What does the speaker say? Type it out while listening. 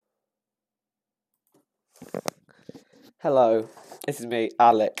Hello, this is me,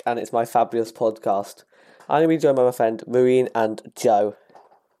 Alec, and it's my fabulous podcast. I'm going to be joined by my friend Marine and Joe.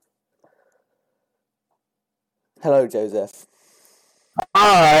 Hello, Joseph.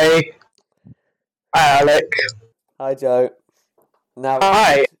 Hi. Hi, Alec. Hi, Joe. Now,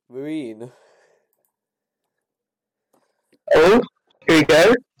 Hi. Marine. Oh, here we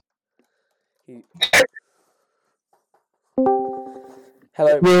go.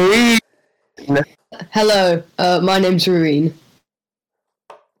 Hello. Marine. Hello, my name's Reen.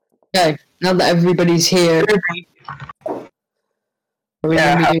 Okay, now that everybody's here, are we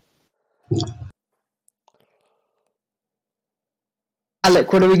gonna be doing...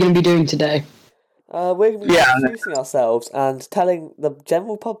 Alec, what are we going to be doing today? We're going to be introducing ourselves and telling the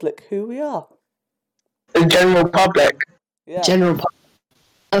general public who we are. The general public? Yeah. General public.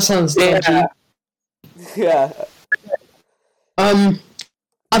 That sounds dodgy. Yeah.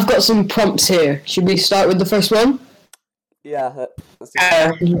 I've got some prompts here. Should we start with the first one? Yeah.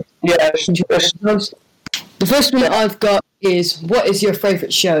 The first one I've got is, what is your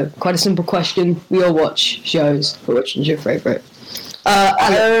favourite show? Quite a simple question. We all watch shows, but which one's your favourite?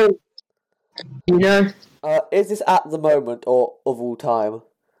 Alec, you know? Is this at the moment or of all time?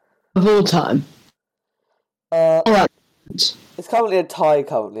 Of all time. Alright. It's currently a tie,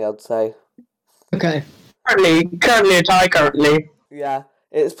 I'd say. Okay. Currently a tie, currently. Yeah.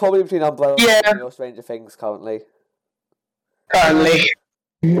 It's probably between Umbrella Academy or Stranger Things, currently. Currently.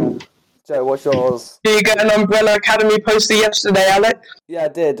 Joe, what's yours? Did you get an Umbrella Academy poster yesterday, Alec? Yeah, I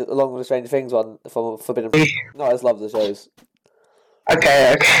did, along with the Stranger Things one from Forbidden. No, I just love the shows.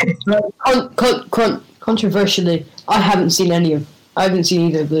 Okay. Controversially, I haven't seen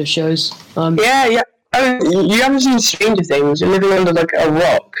either of those shows. Yeah. Oh, you haven't seen Stranger Things? You're living under, like, a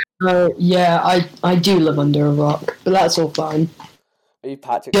rock. Yeah, I do live under a rock, but that's all fine. Are you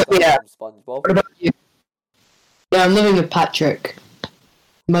Patrick Yeah. from SpongeBob? What about you? Yeah, I'm living with Patrick,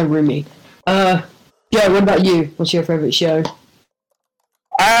 my roomie. Yeah, what about you? What's your favourite show?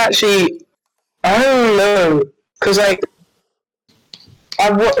 I don't know, because, like,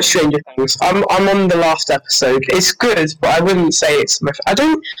 I've watched Stranger Things. I'm on the last episode. It's good, but I wouldn't say it's my... I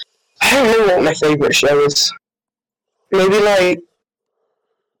don't know what my favourite show is. Maybe, like...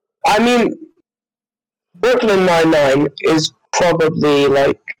 I mean... Brooklyn Nine-Nine is probably,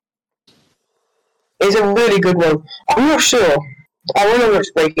 like... It's a really good one. I'm not sure. I want to watch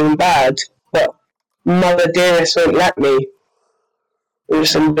Breaking Bad, but Mother Dearest won't let me. I'm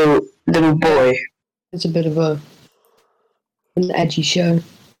just a little boy. It's a bit of an edgy show.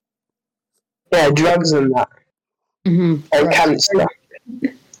 Yeah, drugs and that. Mm-hmm. And cancer.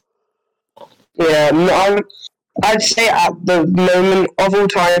 Yeah, no, I'd say at the moment of all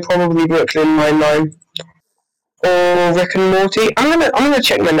time, probably Brooklyn Nine-Nine or Rick and Morty. I'm gonna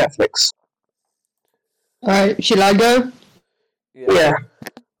check my Netflix. Alright, shall I go? Yeah.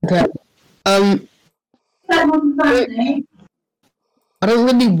 Okay. I don't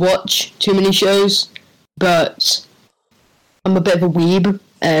really watch too many shows, but I'm a bit of a weeb,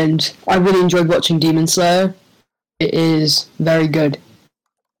 and I really enjoyed watching Demon Slayer. It is very good.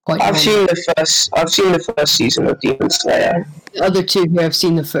 I've seen the first season of Demon Slayer. The other two here have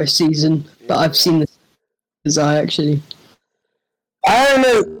seen the first season, but I've seen the actually. I don't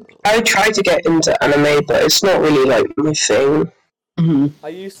know. I try to get into anime, but it's not really like my thing. Mm-hmm. I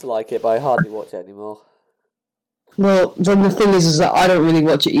used to like it, but I hardly watch it anymore. Well, then the thing is that I don't really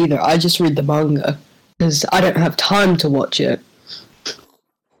watch it either. I just read the manga, because I don't have time to watch it.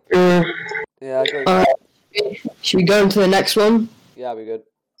 Yeah, I agree. Should we go into the next one? Yeah, we're good.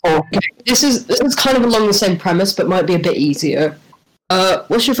 Oh. This is kind of along the same premise, but might be a bit easier.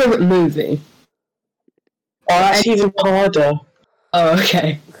 What's your favourite movie? Oh, that's even harder. Oh,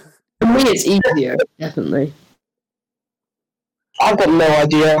 okay. For me, it's easier, definitely. I've got no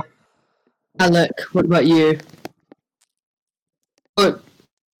idea. Alec, what about you? What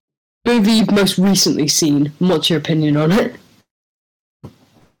movie you've most recently seen? What's your opinion on it?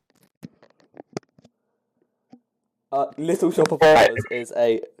 Little Shop of Horrors is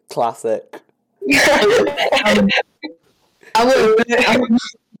a classic. Our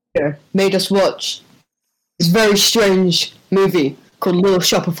made us watch this very strange movie called Little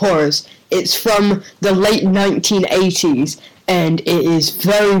Shop of Horrors. It's from the late 1980s, and it is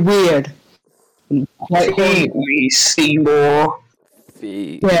very weird. Feed me, Seymour.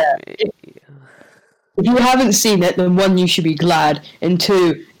 Yeah. If you haven't seen it, then one, you should be glad, and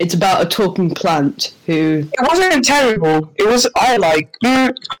two, it's about a talking plant who... It wasn't terrible. It was, I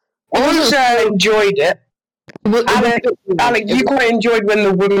wouldn't say I enjoyed it. Alec, you quite enjoyed when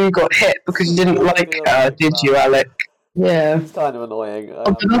the woman got hit because you didn't like her, did you, Alec? Yeah. It's kind of annoying.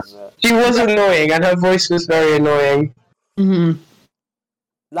 She was annoying, and her voice was very annoying. Mm-hmm.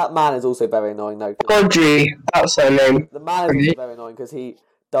 That man is also very annoying, though. Audrey, that's her name. The man is also very annoying because he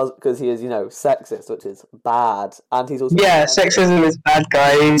is, sexist, which is bad, and he's also Sexism is bad,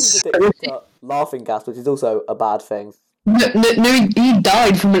 guys. addicted to laughing gas, which is also a bad thing. No, he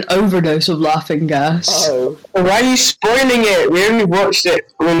died from an overdose of laughing gas. Oh, Why are you spoiling it? We only watched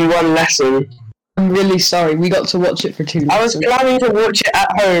it in one lesson. I'm really sorry. We got to watch it for 2 I was lessons. planning to watch it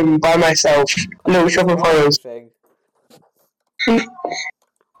at home by myself. No shop of horrors. thing.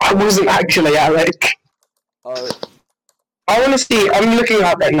 I wasn't actually, Alec. Oh, I want to see. I'm looking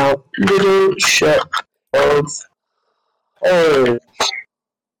up right now. Little Shop of Horrors.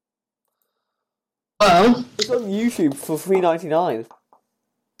 Well, it's on YouTube for $3.99.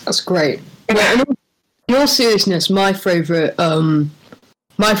 that's great. But in all seriousness, my favorite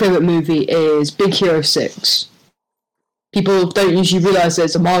movie is Big Hero 6. People don't usually realize that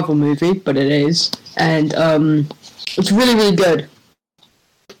it's a Marvel movie, but it is, and it's really, really good.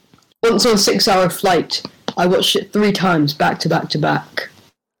 Once on a 6-hour flight, I watched it 3 times, back to back to back.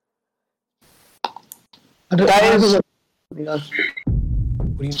 Have you ever seen it?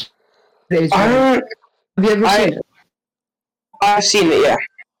 I've seen it, yeah.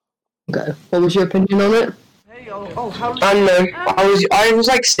 Okay. What was your opinion on it? I know. I was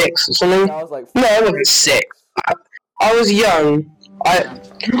like 6 or something. I was like, No, I wasn't 6. I was young. I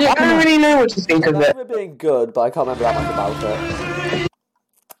don't really know what to think I of it. remember it being good, but I can't remember that much about it.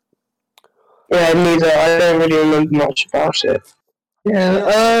 Yeah, neither. I don't really remember much about it.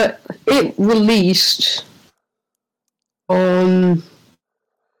 Yeah, it released on...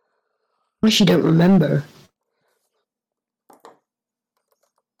 I actually don't remember.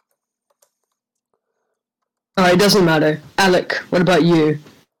 Alright, it doesn't matter. Alec, what about you?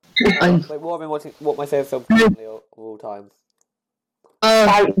 Like, what I've been watching, what my favourite film currently of all time.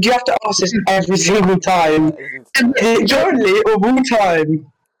 Do you have to ask this every single time? Currently, of all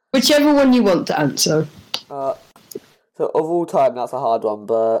time. Whichever one you want to answer. So of all time, that's a hard one,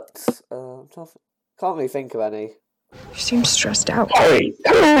 but can't really think of any. You seem stressed out. Hey.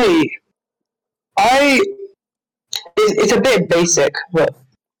 It's a bit basic, but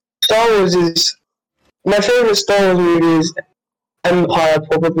Star Wars is my favorite Star Wars movie is Empire,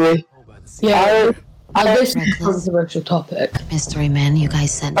 probably. Yeah, this is a controversial topic. Mystery Man, you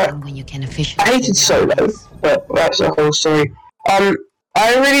guys sent them when you can officially. I hated Solo, but that's a whole story. I don't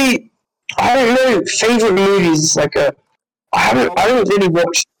know. Favorite movies is like I don't really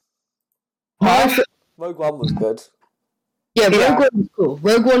watch. Rogue One was good. Yeah, Rogue One is cool.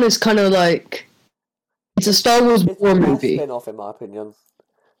 Rogue One is kind of like it's a Star Wars war movie. Spin-off, in my opinion.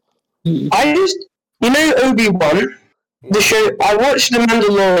 I just, Obi-Wan, the show. I watched The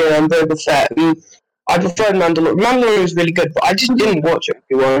Mandalorian and Boba Fett, and I preferred Mandalorian. Mandalorian was really good, but I just didn't watch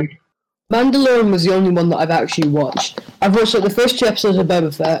Obi-Wan. Mandalorian was the only one that I've actually watched. I've watched like the first 2 episodes of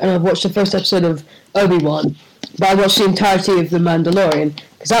Boba Fett, and I've watched the first episode of Obi-Wan, but I watched the entirety of The Mandalorian,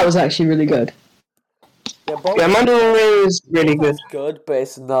 because that was actually really good. Yeah, Mandalorian is really good. Good, but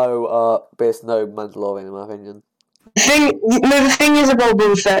it's no Mandalorian in my opinion. The thing is about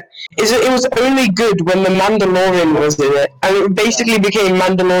Boba Fett is that it was only good when the Mandalorian was in it, and it basically became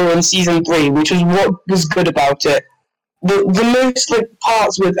Mandalorian season 3, which was what was good about it. The most like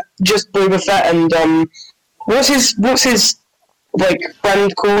parts with just Boba Fett and what's his like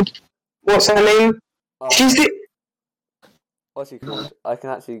friend called? What's her name? She's the. What's she called? I can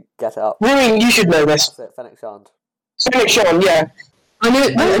actually get it up. Ruin, you should know this. That's it, Fennec Shand. Fennec Shand, yeah.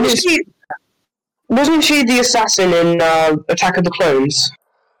 Wasn't she the assassin in Attack of the Clones?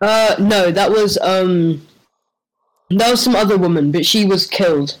 No, that was some other woman, but she was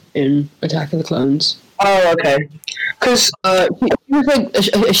killed in Attack of the Clones. Oh, okay. Because she was like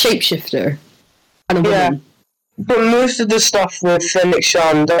a shapeshifter. And a woman. But most of the stuff with Fennec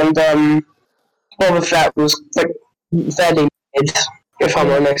Shand and Boba Fett was like fairly mid, if I'm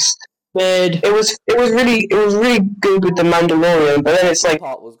honest. Mid. It was really good with the Mandalorian, but then it's like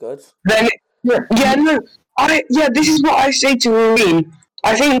Part was good. then this is what I say to Marine.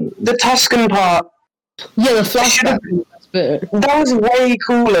 I think the Tuscan part. Yeah, the flashback. That was way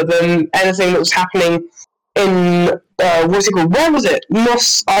cooler than anything that was happening in what's it called? Where was it?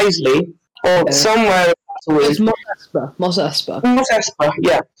 Mos Eisley or somewhere. It's Mos Espa. Mos Espa,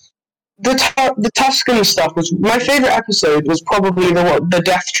 yeah. The Tuscan stuff was my favorite episode. Was probably the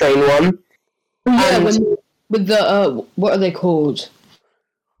Death Train one. Yeah, with the what are they called?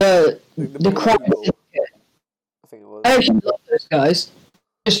 The crowd. I think it was. I actually love those guys.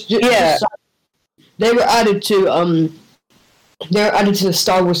 Yeah. They were added to the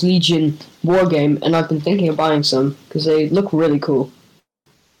Star Wars Legion war game, and I've been thinking of buying some because they look really cool.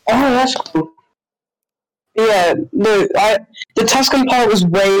 Oh, that's cool. Yeah, no, the Tuscan part was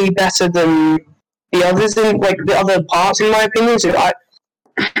way better than the others in like the other parts in my opinion. So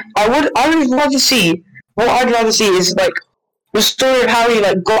I would rather see what I'd rather see is like the story of how he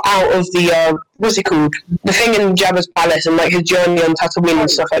like got out of the what's it called, the thing in Jabba's palace, and like his journey on Tatooine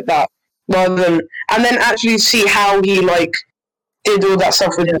and stuff like that, rather than and then actually see how he like did all that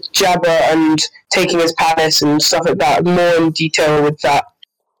stuff with Jabba and taking his palace and stuff like that, more in detail with that.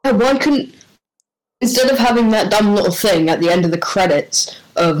 Why couldn't, instead of having that dumb little thing at the end of the credits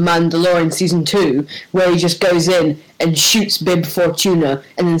of Mandalorian Season 2, where he just goes in and shoots Bib Fortuna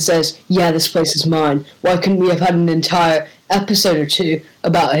and then says, yeah, this place is mine, why couldn't we have had an entire episode or two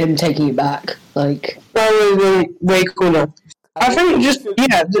about him taking it back? Like, That was way cooler. I think just,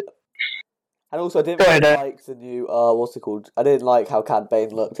 yeah. And also, I didn't really like the new, what's it called? I didn't like how Cad Bane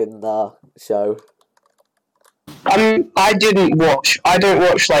looked in the show. I don't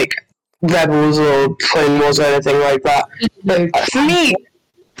watch, like, Rebels or Clone Wars or anything like that. For me,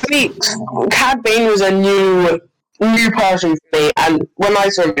 Cad Bane was a new person for me, and when I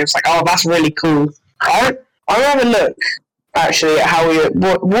saw him, it was like, oh, that's really cool. I'll have a look, actually, at how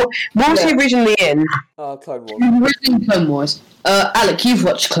what was he originally in? Clone Wars. he was in Clone Wars. Alec, you've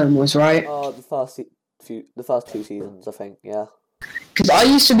watched Clone Wars, right? The first 2 seasons, I think, yeah. Because I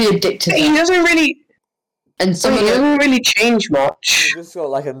used to be addicted to He that. doesn't really, And some he of the doesn't really change much. He's got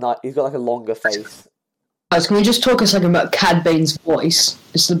like a longer face. guys, can we just talk a second about Cad Bane's voice?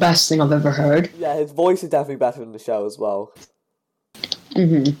 It's the best thing I've ever heard. Yeah, his voice is definitely better in the show as well.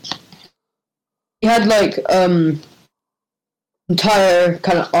 He had like entire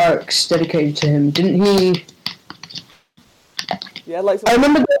kind of arcs dedicated to him, didn't he? Yeah, like I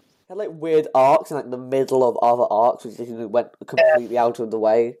remember. he had like weird arcs in like the middle of other arcs, which went completely out of the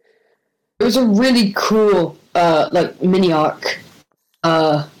way. It was a really cool like mini arc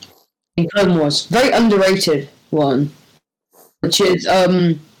in Clone Wars, very underrated one, which is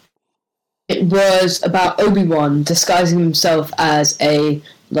it was about Obi-Wan disguising himself as a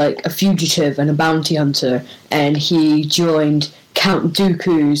fugitive and a bounty hunter, and he joined Count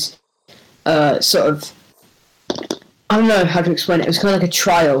Dooku's sort of, I don't know how to explain it. It was kind of like a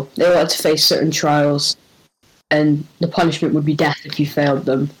trial. They all had to face certain trials, and the punishment would be death if you failed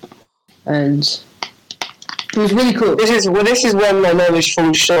them. And it was really cool. This is when my knowledge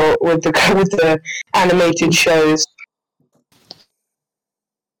falls short with the animated shows.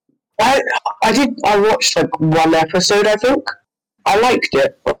 I watched like one episode, I think. I liked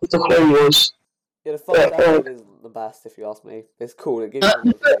it, of the Clone Wars. Yeah, the first episode isn't the best, if you ask me. It's cool. It gives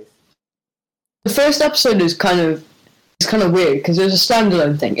you a face. The first episode is kind of weird because it was a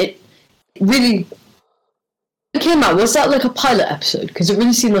standalone thing. It really came out. Was that like a pilot episode? Because it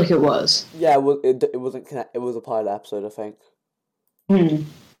really seemed like it was. Yeah, it wasn't connect. It was a pilot episode, I think.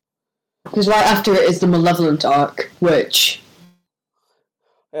 Because right after it is the Malevolent arc, which.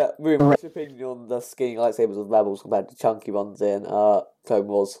 Yeah, Ruben, what's your opinion on the skinny lightsabers of Rebels compared to chunky ones in Clone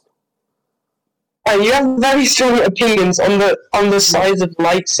Wars? You have very strong opinions on the size of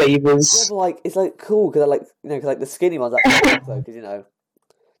lightsabers. Yeah, but like it's like cool because the skinny ones because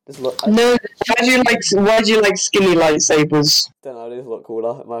just look. No, Why do you like skinny lightsabers? Don't know, they just look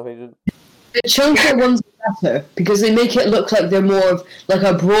cooler in my opinion. the chunkier ones are better because they make it look like they're more of like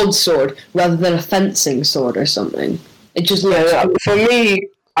a broadsword rather than a fencing sword or something. It just looks. For me,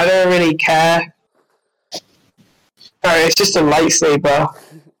 I don't really care. Sorry, it's just a lightsaber.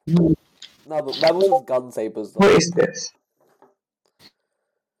 No, but Rebels was gun sabers. What is this?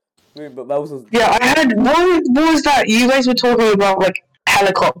 But Rebels was. Yeah, I heard. What was that? You guys were talking about like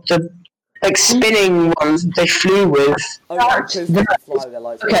helicopter, like spinning ones they flew with. Oh, yeah, because they fly with their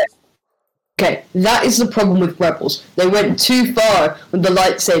lightsabers. Okay, that is the problem with Rebels. They went too far with the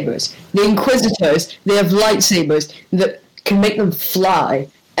lightsabers. The Inquisitors, they have lightsabers that can make them fly,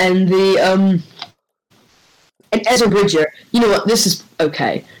 and and Ezra Bridger, you know what? This is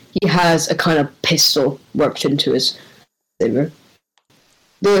okay. He has a kind of pistol worked into his saber.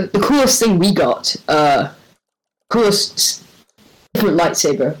 The coolest thing we got, coolest different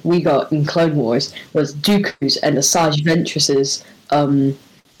lightsaber we got in Clone Wars was Dooku's and Asajj Ventress's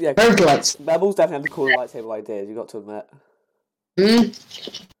Yeah, bird lights. Rebels definitely have the cool lightsaber ideas. You got to admit.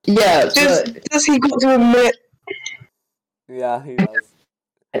 Yeah, Does he got to admit? Yeah, he does.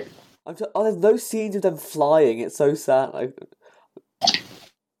 There's no scenes of them flying. It's so sad. Like,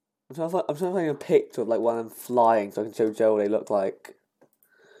 I'm trying to find a picture of like one of them flying so I can show Joe what they look like.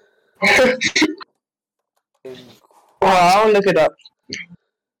 Well, I'll look it up.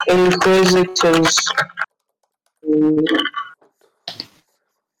 Inquisitors.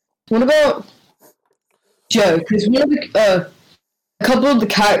 What about Joe? Because one of the a couple of the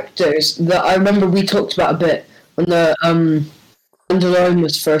characters that I remember we talked about a bit when the Mandalorian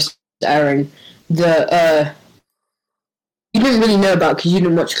was first airing, the you didn't really know about because you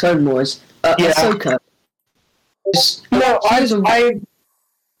didn't watch Clone Wars. Ahsoka. No,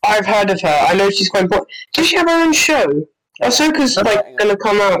 I've heard of her. I know she's quite important. Does she have her own show? Ahsoka's like gonna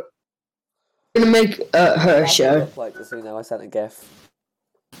come out. Gonna make her a show. Look like this, you know, I sent a gif.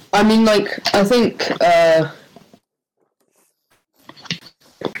 I mean, like, I think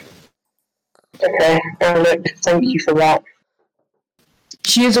Okay, Alec, thank you for that.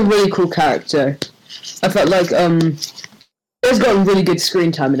 she is a really cool character. I felt like she's gotten really good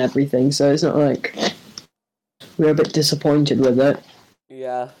screen time and everything, so it's not like we were a bit disappointed with it.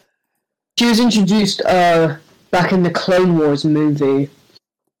 Yeah. She was introduced back in the Clone Wars movie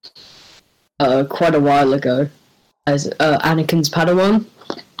quite a while ago as Anakin's Padawan,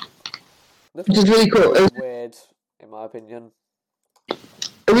 which is really cool. It was Weird, in my opinion.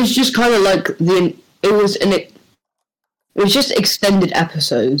 It was just kind of like it was just extended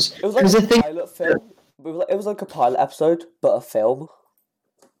episodes. It was like a pilot film. It was like a pilot episode, but a film.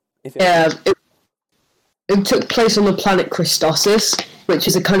 It took place on the planet Christosis, which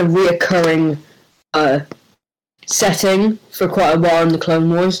is a kind of reoccurring setting for quite a while in the Clone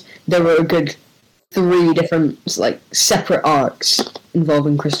Wars. There were a good 3 different, like, separate arcs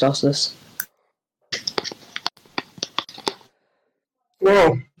involving Christosis.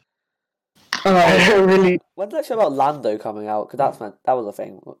 No. I don't really. When's that show about Lando coming out? Because that was a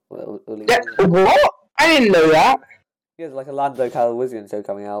thing. Yeah, what? I didn't know that. Yeah, there's like a Lando Calrissian show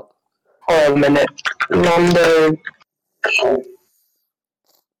coming out. Hold on a minute. Lando.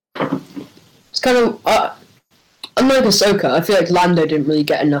 It's kind of unlike Ahsoka, I feel like Lando didn't really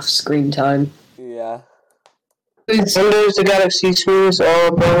get enough screen time. Yeah. Lando's the Galaxy Smooth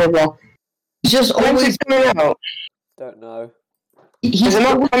or blah blah blah. He's just When's always it coming out? Don't know. There's an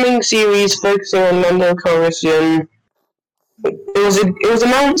upcoming series focusing on Lando Calrissian. It was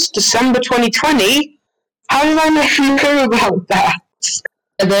announced December 2020. How did I not know about that?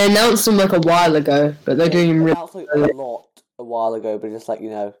 They announced them like a while ago, but they're doing them They really. announced like a while ago, but just like,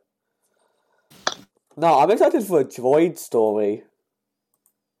 you know. No, I'm excited for a droid story.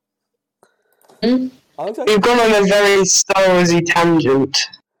 Hmm? I'm excited. We've gone on a very Star Warsy tangent.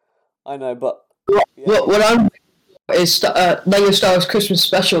 I know, but What I'm is Lego Star Wars Christmas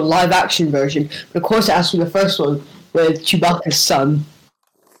Special live action version, but of course it has to be the first one with Chewbacca's son.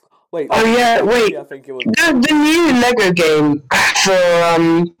 wait. Oh yeah, wait. I think it was. The new Lego game for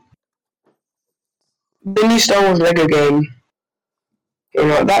the new Star Wars Lego game. You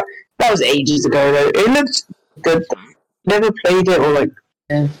know that was ages ago though. It looks good. Never played it or like.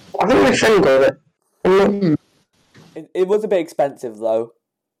 Yeah. I think my friend got it. It was a bit expensive though.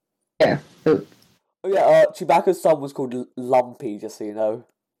 Yeah. Oh yeah, Chewbacca's son was called Lumpy, just so you know.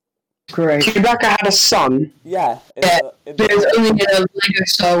 Great. Chewbacca had a son. Yeah. But it's only a Lego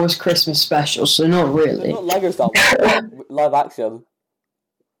Star Wars Christmas Special, so not really. Not Lego Star Wars, live action.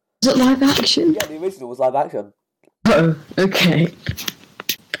 Is it live action? Yeah, the original was live action. Oh, okay.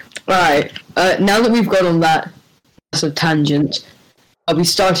 Right. Now that we've gone on that sort of tangent, we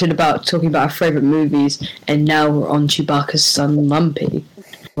started about talking about our favourite movies, and now we're on Chewbacca's son Lumpy.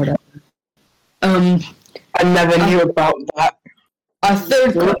 Whatever. I never knew about that. Our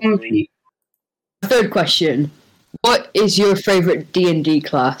third question: what is your favourite D&D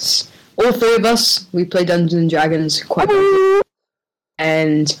class? All 3 of us, we play Dungeons and Dragons quite a bit,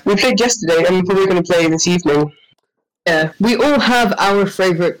 and We played yesterday, and we're probably going to play this evening. yeah, we all have our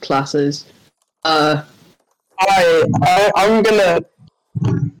favourite classes. I'm gonna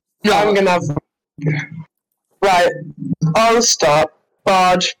have. Right, I'll start.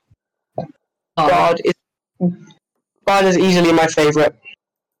 Bard is easily my favourite.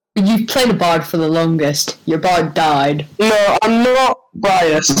 You've played a bard for the longest. Your bard died. No, I'm not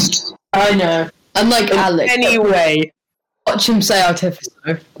biased. I know. Unlike Alec. Anyway, Watch him say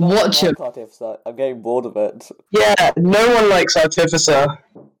Artificer. Watch him. Artificer. I'm getting bored of it. yeah, no one likes Artificer.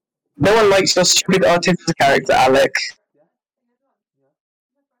 No one likes your stupid Artificer character, Alec.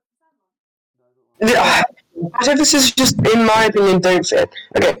 Artificers just, in my opinion, don't fit.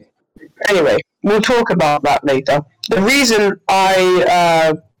 Okay, anyway, we'll talk about that later. The reason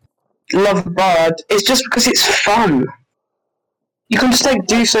I love Bard is just because it's fun. You can just like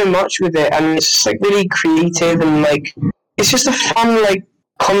do so much with it, and it's just like really creative and like it's just a fun like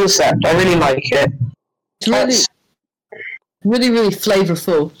concept. I really like it. It's really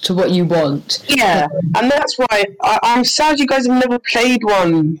flavourful to what you want. Yeah, and that's why I'm sad you guys have never played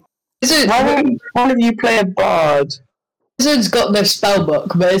one. Why won't one of you play a Bard? Wizard's got their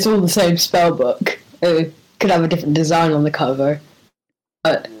spellbook, but it's all the same spellbook. It could have a different design on the cover.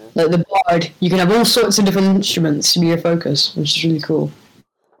 Like the bard, you can have all sorts of different instruments to be your focus, which is really cool.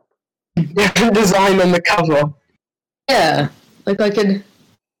 Different design on the cover. Yeah, like I could.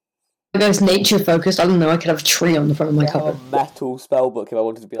 I guess nature focused. I don't know. I could have a tree on the front of my I have cover. a metal spellbook if I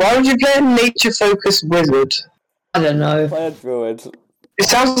wanted to be. Why would you play a nature-focused wizard? I don't know. Play a druid. It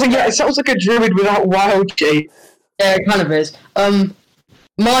sounds like a druid without wild shape. Yeah, it kind of is.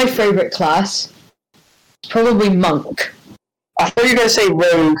 My favorite class, probably monk. I thought you were gonna say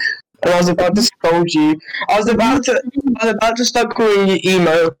rogue, and I was about to scold you. I was about to start calling you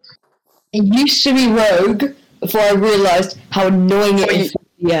emo. It used to be rogue before I realised how annoying it is for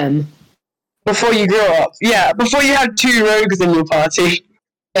DM. Before you grew up, yeah. Before you had 2 rogues in your party.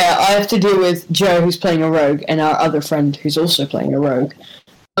 Yeah, I have to deal with Joe, who's playing a rogue, and our other friend, who's also playing a rogue.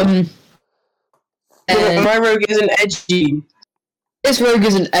 And My rogue isn't edgy. this rogue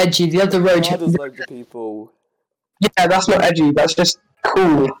isn't edgy. The other rogue Murders loads of people. Yeah, that's not edgy. That's just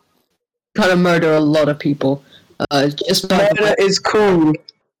cool. kind of murder a lot of people. Murder is cool.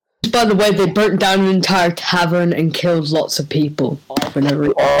 By the way, they burnt down an entire tavern and killed lots of people. Whenever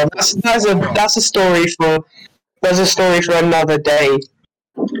Oh, that's a story for another day.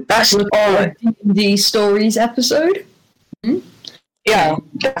 That's all. D&D stories episode. Yeah,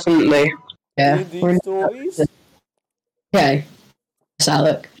 definitely. Yeah. D&D stories? Okay. Yes,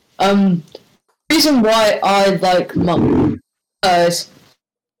 Alec. Reason why I like monk is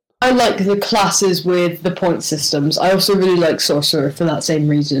I like the classes with the point systems. I also really like sorcerer for that same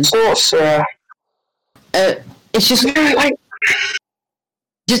reason. Sorcerer. It's just Like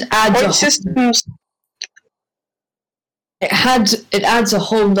just adds point systems. it adds a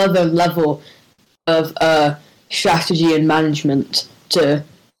whole nother level of strategy and management to.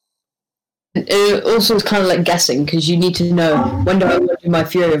 It also is kind of like guessing because you need to know when do I want to do my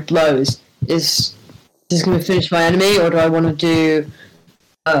fury of blows. Is this going to finish my enemy, or do I want to do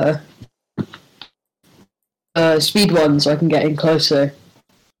speed one so I can get in closer?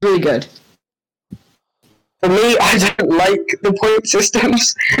 Really good. For me, I don't like the point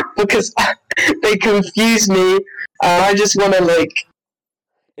systems because they confuse me, and I just want to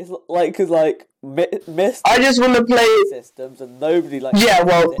It's like, because, like, Mystic I just want to play. systems and nobody likes. Yeah,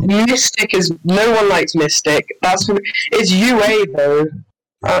 well, Mystic. Mystic is no one likes Mystic. It's UA though.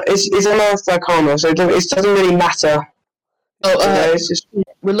 It's Unearthed Arcana, so it doesn't really matter. It's just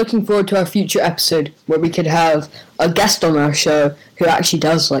We're looking forward to our future episode where we could have a guest on our show who actually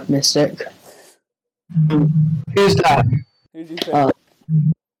does like Mystic. who's that? Who do you think?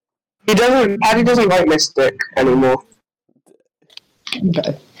 Paddy doesn't like Mystic anymore.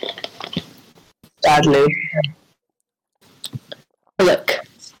 Okay. Sadly. Look,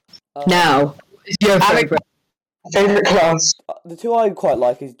 now, is your Alec- favourite? Favorite class. The two I quite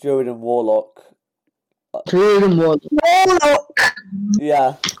like is Druid and Warlock. Druid and Warlock. Warlock.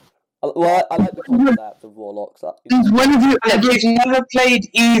 Yeah. Well, I like the concept of Warlocks. When have you've never played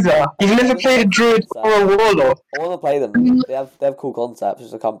either? You've never played a Druid or a Warlock. I want to play them. They have cool concepts.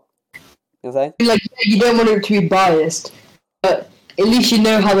 Just come. You know what I'm saying? Like, you don't want it to be biased, but at least you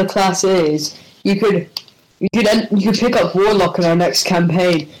know how the class is. You could pick up Warlock in our next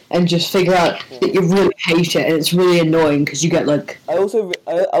campaign and just figure out that you really hate it and it's really annoying because you get like. I also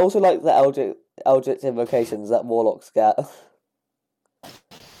like the Eldritch invocations that Warlocks get.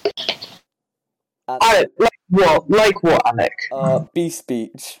 Alec, like what? Like what, Alec? Beast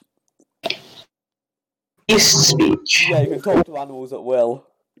speech. Beast speech. Yeah, you can talk to animals at will.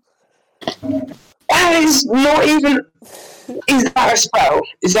 That is not even. Is that a spell?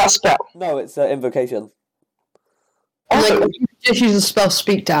 Is that a spell? No, it's an invocation. Like, you could just use the spell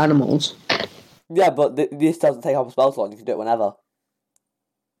Speak to Animals. Yeah, but this doesn't take up a spell slot. You can do it whenever.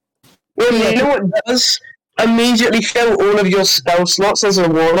 Well, you know what does? Immediately fill all of your spell slots as a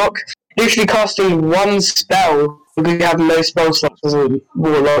Warlock. Literally casting one spell because you have no spell slots as a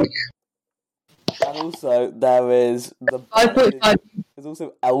Warlock. And also, there is the. 5.5. There's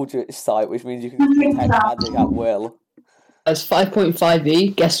also Eldritch Sight, which means you can detect magic at will. As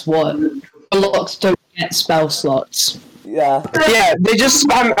 5.5e, guess what? Warlocks don't get spell slots. Yeah. Yeah, they just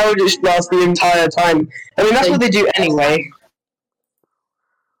spam Eldritch Blast the entire time. I mean, that's what they do anyway.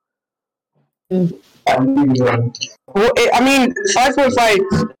 Well,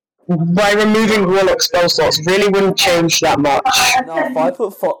 5.5 by removing Warlock spell slots really wouldn't change that much. No,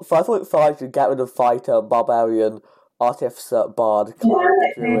 5.5 to get rid of Fighter, Barbarian, Artificer, Bard,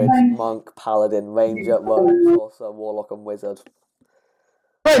 Cleric, Druid, Monk, Paladin, Ranger, Rogue, Sorcerer, Warlock, and Wizard.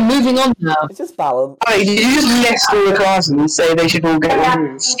 Right, moving on now. It's just balance. Alright, you just list all the classes and say they should all get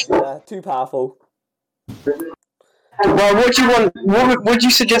removed. Yeah, too powerful. Well, what do you want? What would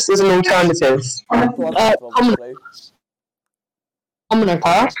you suggest as an alternative? Probably. Commoner.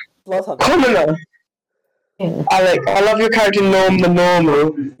 Huh? Bloodhunter. Commoner. Yeah. Alec, I love your character Norm the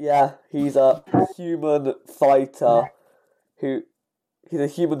Normal. Yeah, he's a human fighter he's a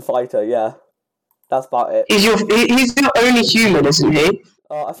human fighter, yeah. That's about it. He's your only human, isn't he?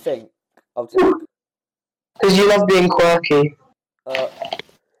 I think. I'll check. Because you love being quirky.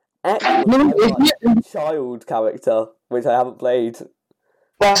 X No, was my isn't child character, which I haven't played.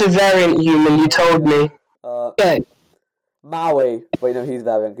 That's a variant human, you told me. Okay. Maui. Wait, no, he's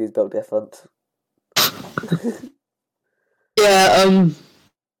variant. He's built different. Yeah,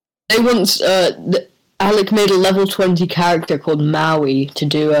 they once, Alec made a level 20 character called Maui to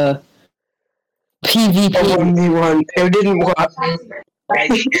do a PvP. 1v1. It didn't work.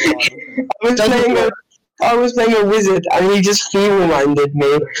 I was playing a wizard and he just feeble-minded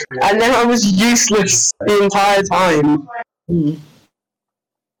me. And then I was useless the entire time.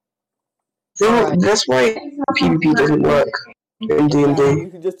 So that's why PvP doesn't work in D&D. You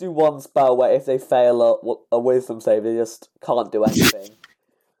can just do one spell where if they fail a wisdom save, they just can't do anything.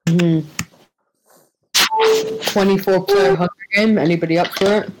 24 player Hunger Game, anybody up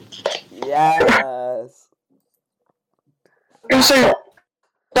for it? Yes. And so,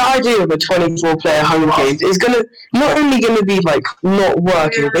 the idea of a 24-player Hunger Games is not only gonna be like not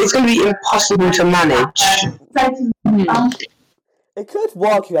working, but it's gonna be impossible to manage. It could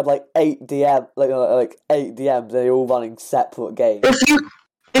work if you had like 8 DMs, like 8 DMs, and they're all running separate games.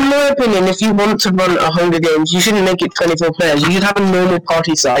 In my opinion, if you want to run a Hunger Games, you shouldn't make it 24 players. You should have a normal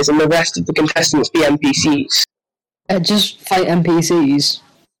party size, and the rest of the contestants be NPCs. Just fight NPCs.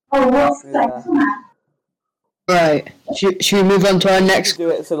 Yeah. Right. Should we move on to our next? Do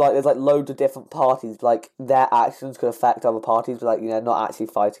it so like there's like loads of different parties, like their actions could affect other parties, but like not actually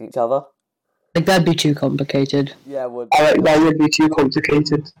fighting each other. Like, that'd be too complicated. Yeah, it would. That would be too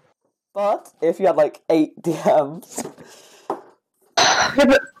complicated. But if you had like 8 DMs. Yeah,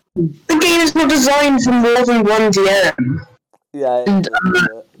 but the game is not designed for more than one DM. Yeah. And,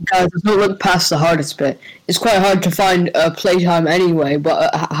 guys, let's not look past the hardest bit. It's quite hard to find playtime anyway,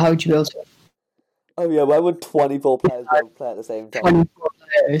 but how would you be able to? Oh yeah, why would 24 players be able to play at the same time? 24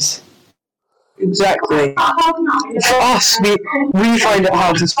 players. Exactly. For us, we find it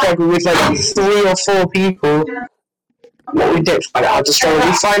hard to struggle with like 3 or 4 people. Well, we don't find it hard to struggle.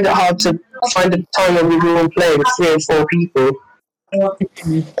 We find it hard to find a time when we can all play with 3 or 4 people. So,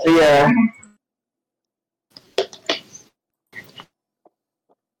 yeah.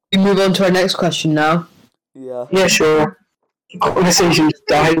 We move on to our next question now. Yeah. Yeah, sure. The conversation just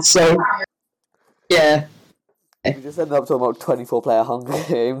died, so... Yeah. We just ended up talking about 24 player Hunger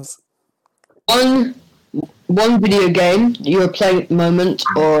Games. One video game that you're playing at the moment,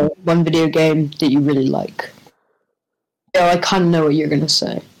 or one video game that you really like. Yeah, I kind of know what you're gonna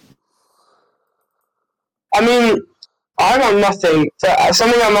say. I mean, I got nothing.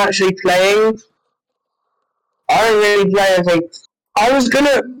 Something I'm actually playing, I don't really play anything. I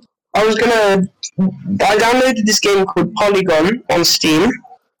downloaded this game called Polygon on Steam.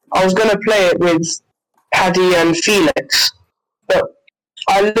 I was gonna play it with Paddy and Felix, but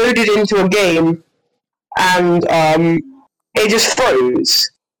I loaded into a game and it just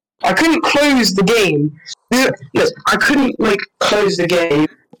froze. I couldn't close the game. Look, I couldn't close the game.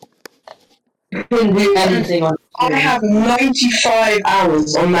 Couldn't do anything on. I have 95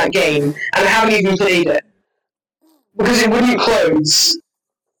 hours on that game and I haven't even played it because it wouldn't close.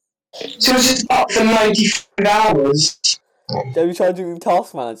 So it was just up for 95 hours. Have you tried doing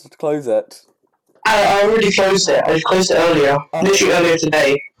Task Manager to close it? I already closed it. I closed it earlier. Literally earlier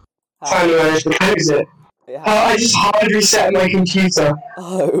today. Finally managed to close it. I just hard reset my computer.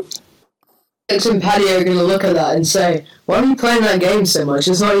 Oh. Alex and Paddy are gonna look at that and say, "Why are you playing that game so much?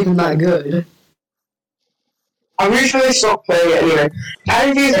 It's not even that good." I'm really sure they stopped playing it anyway.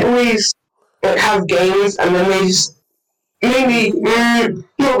 Paddy's always have games and then they just maybe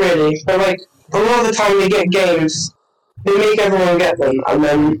not really, but a lot of the time they get games, they make everyone get them, and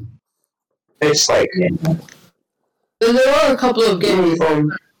then it's There are a couple of games.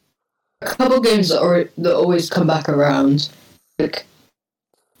 A couple of games that always come back around. Like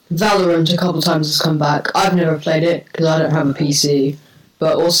Valorant, a couple times has come back. I've never played it because I don't have a PC.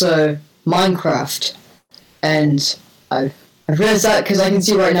 But also Minecraft, and I've realized that because I can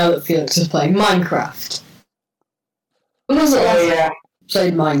see right now that Felix is playing Minecraft. When was it last time you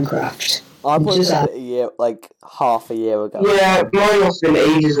played Minecraft? I played it a year, half a year ago. Yeah, mine must have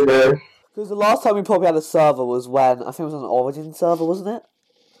been ages ago. Because the last time we probably had a server was when, I think it was on an Origin server, wasn't it?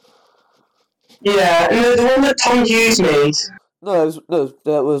 Yeah, and the one that Tom Hughes made. No,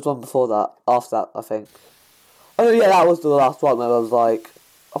 there was one before that, after that, I think. Oh yeah, that was the last one, and I was like,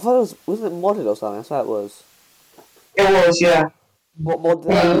 I thought it wasn't it modded or something, I thought it was. It was, yeah. What mod did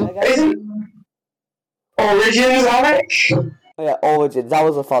Well, I play again? Isn't Origins, Alec? Oh, yeah, Origins. That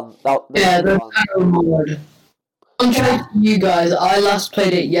was a fun. That yeah, was the fun. Arrow mod. Contrary to you guys, I last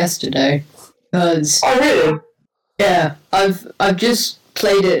played it yesterday. Because, Oh, really? yeah, I've just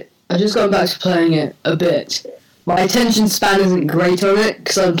played it. I've just gone back to playing it a bit. My attention span isn't great on it,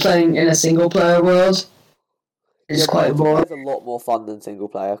 because I'm playing in a single-player world. It's quite boring. It's a lot more fun than single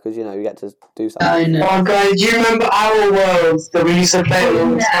player because you get to do something. I know. Oh, guys, do you remember our worlds that we used to play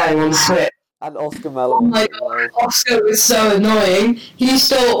all the time on Switch? And Oscar Oh Mellon. my god, Oscar was so annoying. He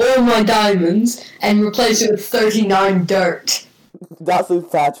stole all my diamonds and replaced it with 39 dirt. That's a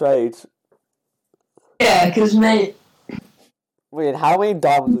fair trade. Yeah, because, mate, Wait, how many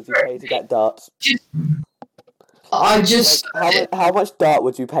diamonds would you pay to get dirt? I just... How much dirt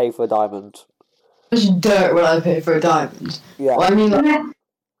would you pay for a diamond? How much dirt would I pay for a diamond? Yeah. Well, I mean, like, no.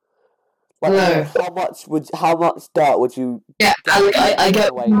 How much dirt would you Yeah, I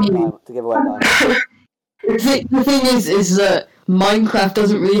get what you mean. to give away a diamond? The thing is that Minecraft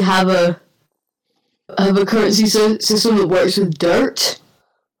doesn't really have a currency system that works with dirt.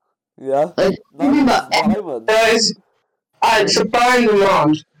 Yeah. Like, No, about diamonds. There's supply and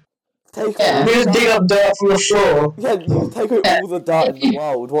demand. Take Yeah. We just dig up dirt from the floor. Yeah, you take away all the dirt in the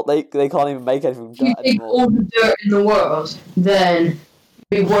world. What they can't even make anything if you dirt take anymore. all the dirt in the world, then it'd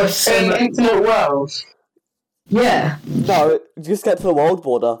be worth so In an much. infinite world. Yeah. No, just get to the world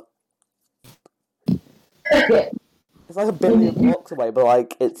border. It's like a billion blocks away, but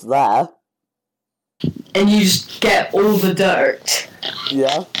like it's there. And you just get all the dirt.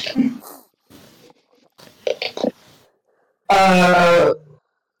 Yeah.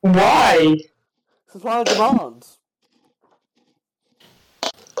 Why? Supply and demand.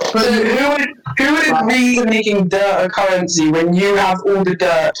 But who would agree to making dirt a currency when you have all the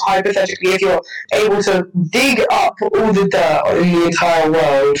dirt? Hypothetically, if you're able to dig up all the dirt in the entire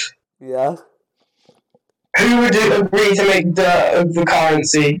world, Yeah. who would agree to make dirt the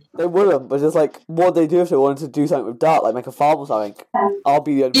currency? They wouldn't, but just like what they do if they wanted to do something with dirt, like make a farm or something. I'll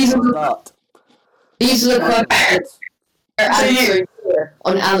be the only one with dirt. These are the questions that So are you- answered here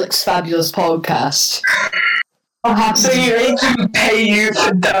on Alec's Fabulous Podcast. What happens? So you make them pay you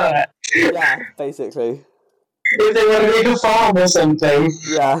for dirt Yeah, basically. if they want to make a farm or something.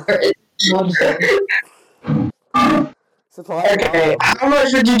 Yeah. Supply and Okay, demand. how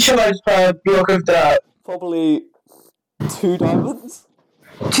much would you charge per block of dirt? Probably 2 diamonds.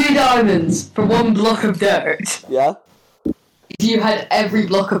 2 diamonds for 1 block of dirt. Yeah. If you had every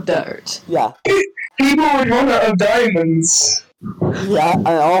block of dirt. Yeah. People would run out of diamonds. Yeah, and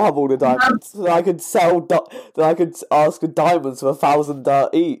I'll have all the diamonds. So I could sell. Then I could ask for diamonds for 1,000 dirt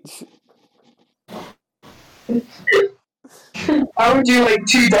each. I would do like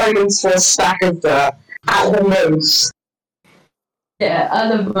 2 diamonds for a stack of dirt at the most. Yeah, at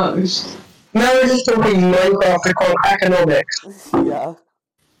the most. Now we're just talking Minecraft economics. Yeah.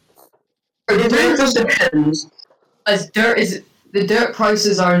 It just depends. As the dirt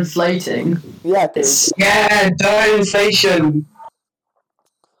prices are inflating. Yeah, because Yeah, dirt inflation.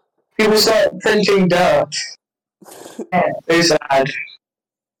 People start printing dirt. So sad.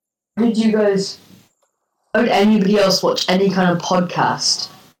 Would you guys? Would anybody else watch any kind of podcast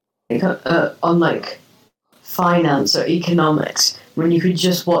on like finance or economics when you could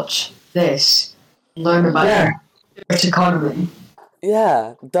just watch this and learn about Yeah. the dirt economy?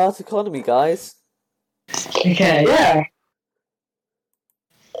 yeah, dirt economy, guys. Okay. Yeah.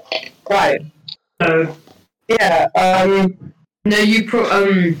 Right. So, yeah, No, you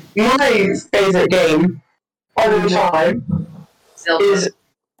my favourite game of the time is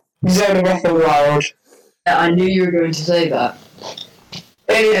Zelda Breath of the Wild. I knew you were going to say that.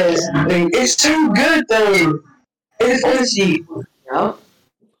 It is. It's so good though. It's honestly, Yeah.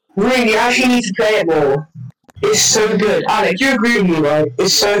 really, you actually need to play it more. It's so good. Alec, you agree with me, right?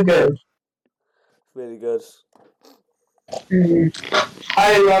 It's so good. Really good.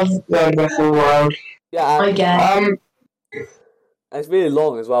 I love Zelda Breath of the Wild. Yeah, and, I get. Um, and it's really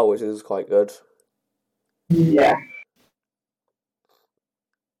long as well, which is quite good. yeah.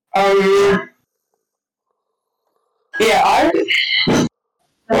 Yeah,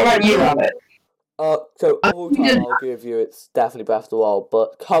 what about you, Alec? So of all time, I'll give you it's definitely Breath of the Wild,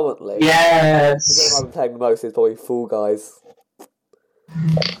 but currently, the game Yes. I've been playing the most is probably Fall Guys.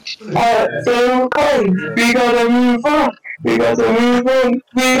 So come, we gotta move on. We gotta move on.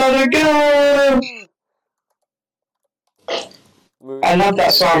 We gotta go. I love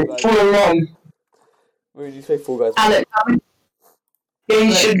that song. Full of run. When you say Fall Guys, Alec, Yeah,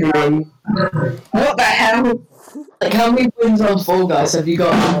 you should run. What the hell? like how many wins on Fall Guys have you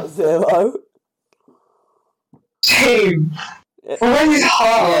got? 0. Same. Forensics is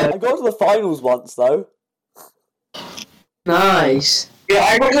hard. I got to the finals once though. Nice. Yeah,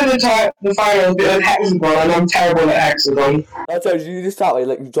 I got to the finals bit of hexagon, and I'm terrible at hexagon. I told you, you just start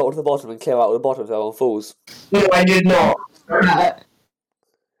like you drop to the bottom and clear out at the bottom so everyone falls. No, I did not.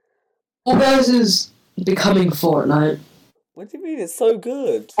 All Guys is becoming Fortnite. What do you mean? It's so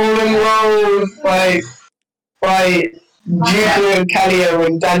good. Fallen Roll by Julian Callio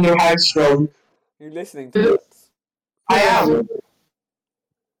and Daniel Hagstrom. You're listening to it. I am.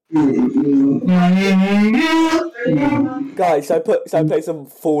 Guys, should I play some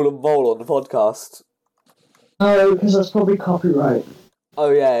Fallen Mole on the podcast? No, because that's probably copyright.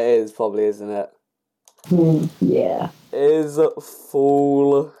 Oh yeah, it is probably, isn't it? Yeah. Is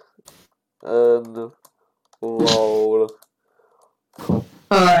Fallen Mole.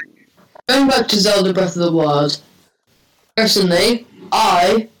 Alright. Going back to Zelda Breath of the Wild. Personally,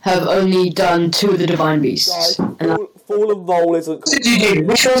 I have only done 2 of the Divine Beasts. Guys, Fallen Mole isn't. What did you do?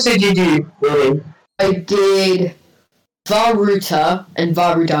 Which ones did you do, really? I did Varuta and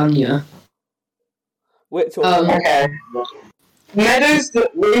Varudanya. Which one? Okay. Meadows,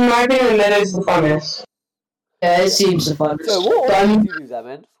 in my opinion, Meadows the funnest. Yeah, it seems the funnest. So what But, order did you do that,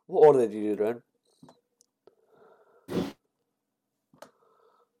 man? What order did you do, Ren?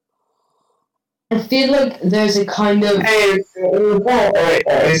 I feel like there's a kind of... Hey, what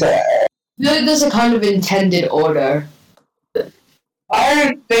order is that? I feel like there's a kind of intended order.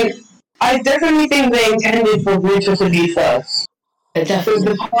 I definitely think they intended for Brutus to be first. It Because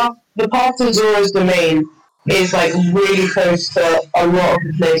definitely... the path to Zora's domain is like really close to a lot of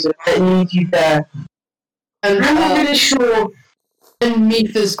the places that need you there. And, I'm not really sure. and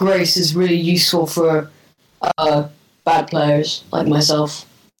Mipha's Grace is really useful for bad players like myself.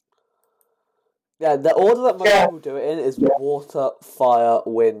 Yeah, the order that most people do it in is water, fire,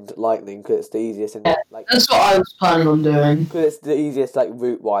 wind, lightning, because it's the easiest. In, like, That's what I was planning on doing. because it's the easiest, like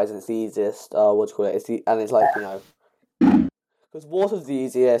route wise, and it's the easiest. What do you call it? And it's like because water's the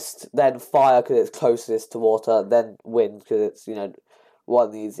easiest, then fire because it's closest to water, then wind because it's one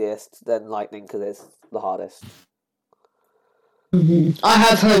of the easiest, then lightning because it's the hardest. I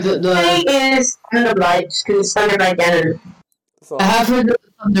have heard that the... is Thunderblight, because it's Thunderblight Ganon. So I have heard that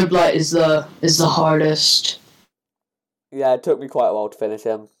the Thunderblight is the hardest. yeah, it took me quite a while to finish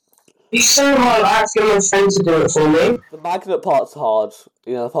him. It's so hard, I have to get my friend to do it for me. The magnet part's hard.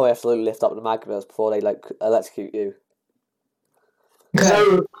 They probably have to lift up the magnets before they electrocute you.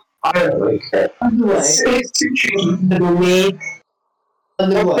 So, I don't like it. Anyway, It's too tricky for me.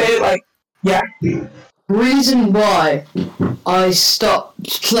 Yeah. reason why I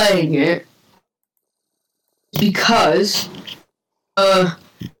stopped playing it is because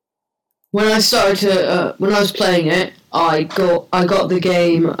when I started to when I was playing it, I got the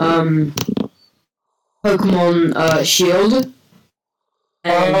game Pokemon Shield,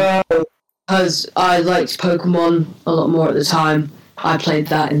 and because I liked Pokemon a lot more at the time, I played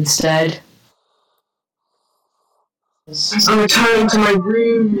that instead. I'm returning to my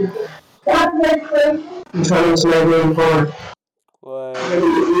room. I'm returning to my room for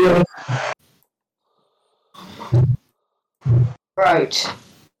Right.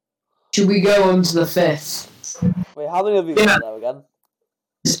 Should we go on to the 5th? Wait, how many of you got there again?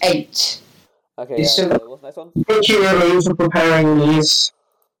 It's 8. Okay, Yeah, yeah. so- Okay, what's the next one? Thank you everyone for preparing these.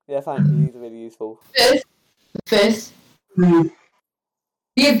 Yeah, thank you. These are really useful. 5th.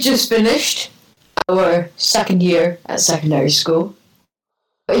 We have just finished our 2nd year at secondary school.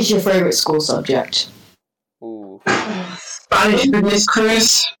 What is your favourite school subject? Ooh. Spanish business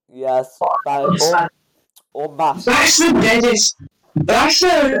cruise. Yes, Spanish or maths. That's the deadest.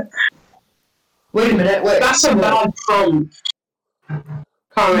 Wait a minute, wait. That's a bad prompt.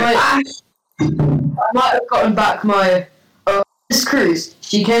 I might have gotten back my Miss Cruz.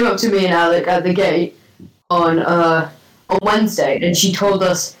 She came up to me and Alec at the gate on Wednesday, and she told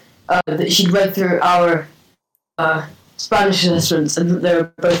us that she'd read through our Spanish assessments and that they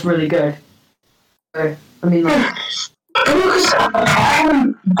were both really good. So, I mean, like, Because I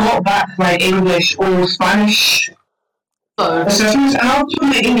haven't got back my English or Spanish assessments, and I'll put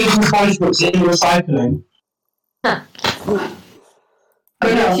my English and Spanish books in recycling. But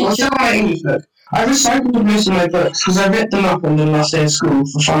no, I'll still my English book. I recycled most of my books because I ripped them up on the last day of school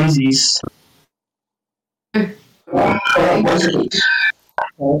for funsies.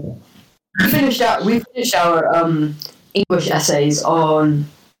 we finished our English essays on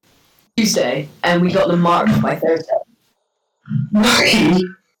Tuesday, and we got them marked by Thursday. Lucky.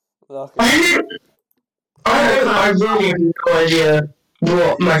 Okay. I really have no idea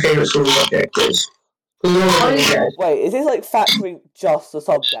what my favourite school subject is. Wait, is this like factoring just the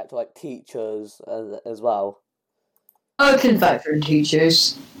subject, or like teachers as well? I can factor in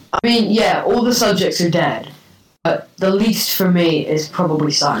teachers. I mean, yeah, all the subjects are dead, but the least for me is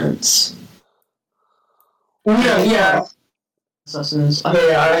probably science. Yeah. Lessons. I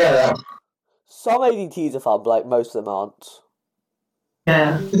get that. Some ADTs are fun, but like most of them aren't.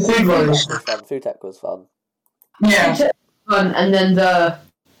 Yeah. The food one was Food tech was fun. yeah. Fun, and then the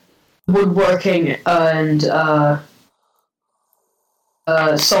woodworking and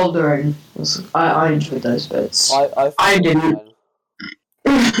soldering. I enjoyed those bits. I didn't.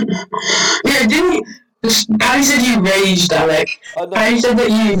 Yeah, didn't you? Patty said you raged, Alec. Oh, no. Patty said that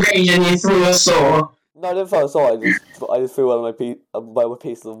you raged and you threw a saw. No, I didn't throw a saw. I just threw one of my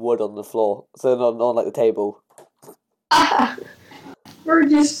pieces of wood on the floor, so not on like the table. We're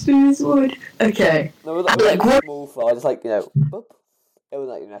just this wood. Okay. No, it was like a small flow. I just like boop. It was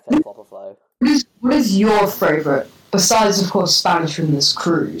like a proper flow. What is your favourite, besides of course Spanish from this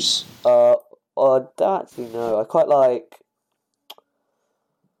cruise? I don't actually know. I quite like.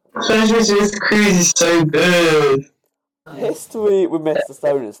 This cruise is so good. History with Mr.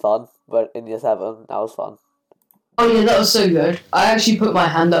 Stone is fun, but in year 7, that was fun. Oh yeah, that was so good. I actually put my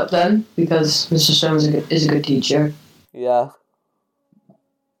hand up then because Mr. Stone is a good teacher. Yeah.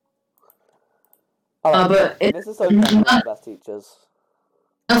 But Mr. Stone is one of the best teachers.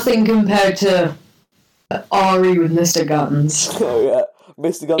 Nothing compared to Ari with Mr. Gunz. Oh yeah,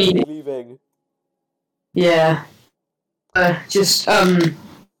 Mr. Gunz is leaving. Yeah. Just want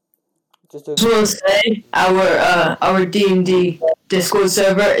to say our D&D Discord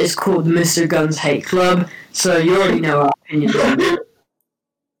server is called Mr. Gunz Hate Club, so you already know our opinions on it.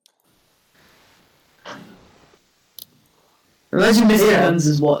 Imagine Mr. Gunz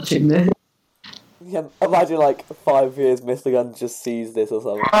is watching this. Yeah, imagine like 5 years Mr. Gunz just sees this or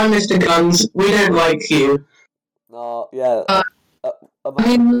something. Hi, Mr. Gunz. We don't like you. No, yeah.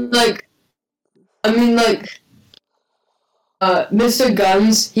 Mr.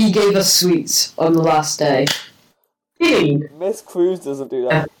 Gunz, he gave us sweets on the last day. Miss Cruz doesn't do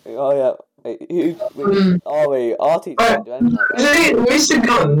that. Oh yeah. Our teacher doesn't do anything like that. Mr.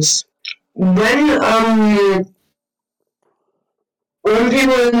 Gunz, when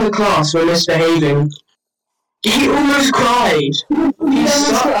people in the class were misbehaving, he almost cried.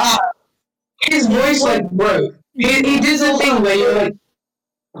 His voice like broke. He did the thing where you're like,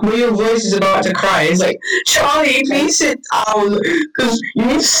 when your voice is about to cry, it's like, Charlie, please sit down, because you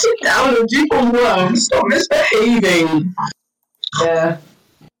need to sit down and do your work, stop misbehaving. Yeah.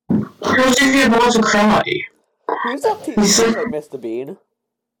 How do you about to cry? Who's that teacher? Like Mr. Bean?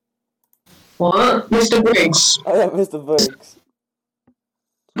 What? Mr. Briggs. Oh yeah, Mr. Briggs.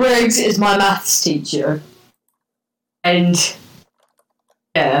 Briggs is my maths teacher. And,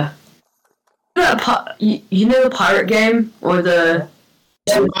 yeah. You know the pirate game? Or the...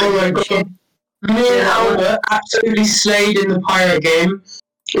 Oh my god. Me and Albert absolutely slayed in the pirate game.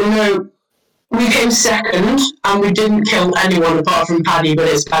 You know, we came second, and we didn't kill anyone apart from Paddy, but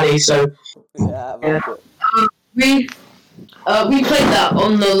it's Paddy, so... Yeah. We played that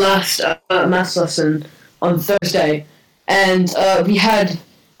on the last maths lesson on Thursday, and we have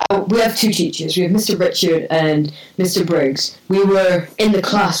 2 teachers. We have Mr. Richard and Mr. Briggs. We were in the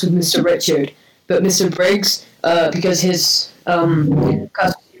class with Mr. Richard, but Mr. Briggs, because his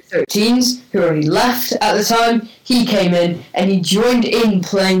class was 13s who already left at the time, he came in and he joined in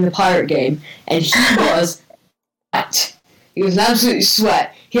playing the pirate game, and he was he was an absolute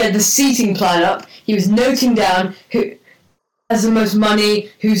sweat. He had the seating plan up. He was noting down who has the most money,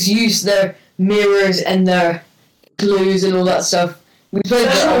 who's used their mirrors and their glues and all that stuff. We played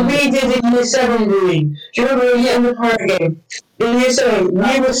That's what we did in year 7, Rudy. Do you remember we in the pirate game? In year 7,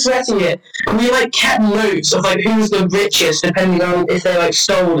 we were sweating it, and we like kept notes of like who was the richest, depending on if they like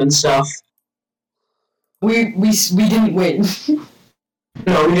stole and stuff. We didn't win.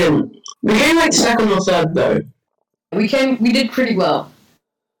 No, we didn't. We came like 2nd or 3rd though. We did pretty well.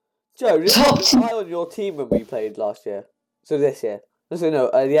 Joe, did Top you play on your team when we played last year? So this year? So no,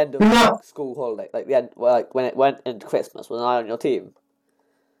 at the end of like, school holiday, like the end, well, like when it went into Christmas, was I on your team?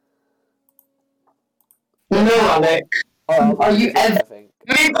 No, Alec. Are you ever?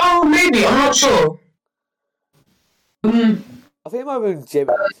 Maybe, maybe, I'm not sure. I think it might have been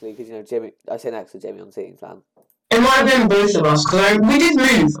Jimmy actually, because Jimmy. I sit next to Jimmy on the team plan. It might have been both of us, because we did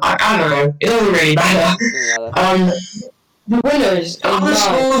move. I don't know. It doesn't really matter. The winners. The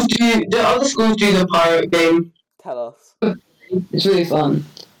other schools do the pirate game. Tell us. It's really fun.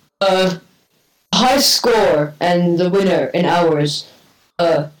 High score and the winner in ours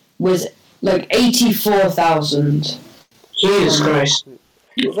was like 84,000. Jesus Christ.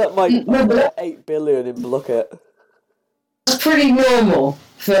 Is that my 8 billion in Blocket? That's pretty normal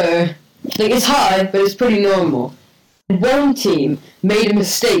for... Like, it's high, but it's pretty normal. one team made a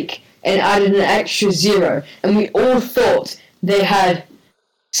mistake and added an extra 0, and we all thought they had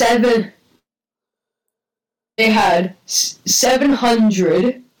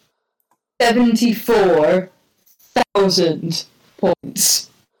 774,000 points.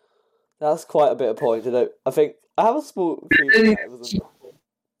 That's quite a bit of points, you know. I think I have a small feeling that it wasn't.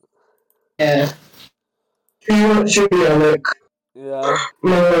 Yeah. Should be Alec. Yeah.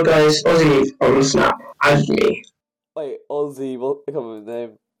 No, guys, Ozzy on Snap as me. Wait, Ozzy, what? I can't remember his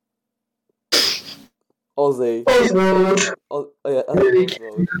name. Ozzy. Oswald. Oh, yeah, I Really think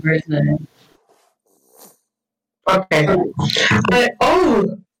can't Ozzy. remember his name. Okay.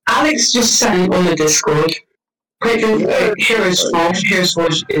 Alex just sent on the Discord. Heroes Forge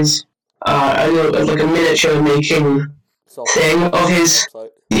is like a miniature making thing of his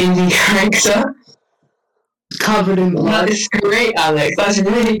D&D character. Covered in blood. That is great, Alex. That's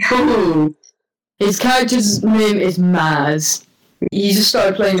really cool. His character's name is Maz. He just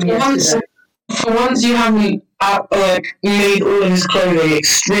started playing yesterday. For once, you haven't made all of his clothing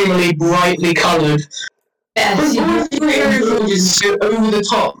extremely brightly coloured. Yes, All of the Hero Forges go over the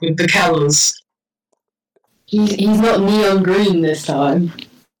top with the colours. he's not neon green this time.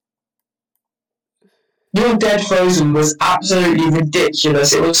 Your Dead Frozen was absolutely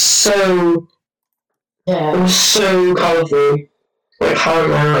ridiculous. It was so colourful. Like, how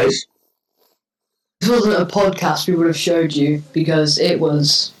my eyes. This wasn't a podcast we would have showed you because it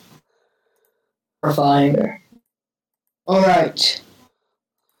was horrifying. Alright.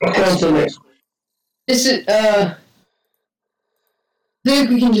 Okay, on to the next. This is, I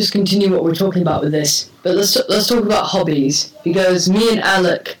think we can just continue what we're talking about with this. But let's talk about hobbies. Because me and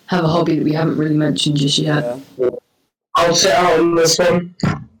Alec have a hobby that we haven't really mentioned just yet. Yeah. I'll sit out on this one.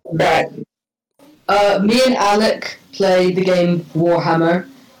 Right. Me and Alec play the game Warhammer.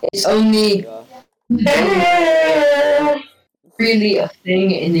 It's only really a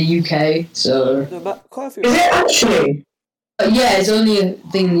thing in the UK, so... No, quite a few. Is it actually? Yeah, it's only a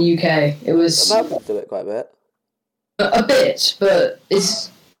thing in the UK. It was Americans do it quite a bit. a bit, but it's...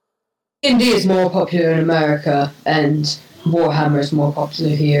 D&D is more popular in America, and Warhammer is more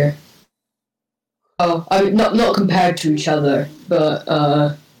popular here. Oh, I mean, not compared to each other, but,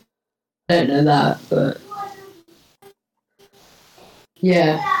 I don't know that, but...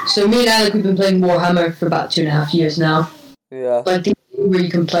 Yeah, so me and Alec, we've been playing Warhammer for about 2.5 years now. Yeah. Like the game where you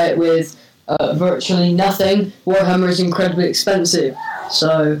can play it with virtually nothing. Warhammer is incredibly expensive,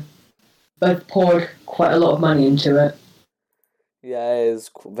 so I've poured quite a lot of money into it. Yeah, it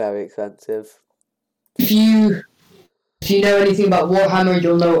is very expensive. If you know anything about Warhammer,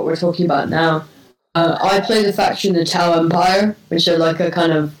 you'll know what we're talking about now. I play the faction the Tau Empire, which are like a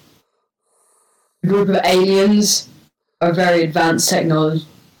kind of group of aliens, are very advanced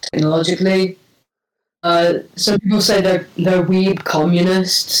technologically. Some people say they're weeb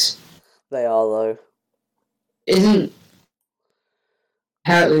communists. They are, though. Isn't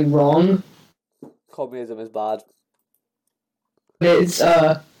inherently wrong. Communism is bad. It's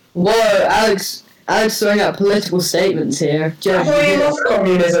whoa, Alex throwing out political statements here. I thought you loved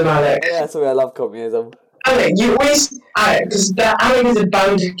communism, Alec. Yeah, sorry, I love communism. Alec, you always... Alec, because Alec is a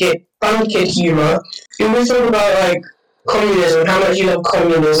band kid humour. You always talk about, like, communism, how much you love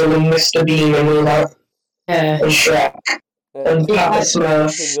communism and Mr Bean and all that. Yeah. And Shrek. And Pat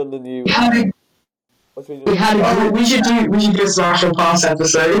Smurf. On the new... We should do a Slash and Pass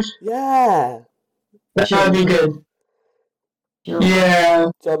episode. Yeah! That would be good. Yeah.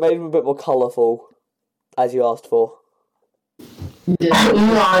 So I made them a bit more colourful, as you asked for. Yeah.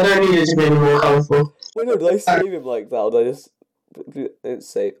 No, I don't need it to be any more colourful. Wait, no, did I save him like that, or did I just... Didn't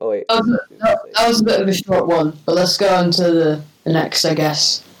say... Oh, wait. That was a bit of a short one, but let's go on to the next, I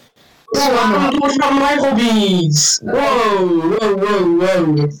guess. Oh, I haven't talked about my hobbies! Whoa!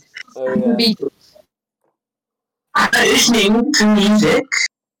 Oh, yeah. Beatles. Listening to music.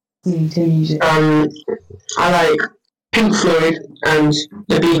 Music. I like Pink Floyd and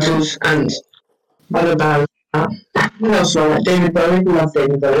the Beatles and other bands. What else do I like? David Bowie. I love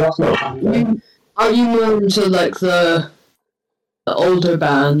David Bowie. That's not a band. Are you more into like the older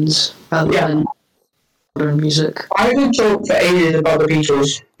bands rather than modern music? I could talk for ages about the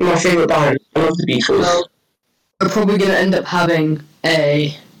Beatles. My favourite band. I love the Beatles. Well, we're probably going to end up having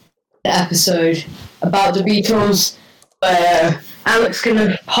an episode about the Beatles where Alex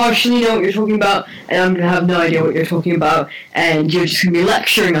gonna partially know what you're talking about, and I'm gonna have no idea what you're talking about, and you're just gonna be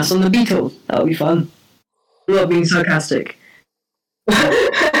lecturing us on the Beatles. That'll be fun. I'm not being sarcastic.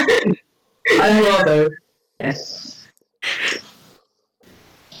 I are though. Yes.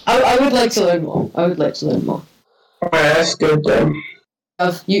 I would like to learn more. Alright, that's good then.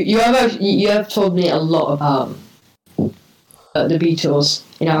 You have told me a lot about the Beatles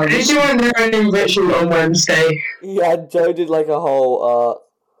in our. Did you want to an enrichment on Wednesday? Yeah, Joe did like a whole.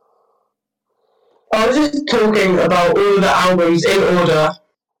 I was just talking about all the albums in order.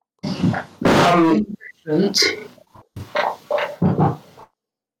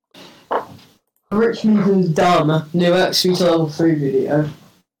 Richmond is dumb. New X Level 3 video.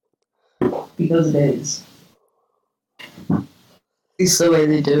 Because it is. It's the way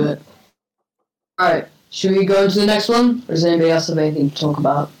they do it. Alright, should we go into the next one? Or does anybody else have anything to talk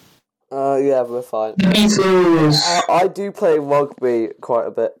about? Yeah, we're fine. Beatles. I do play rugby quite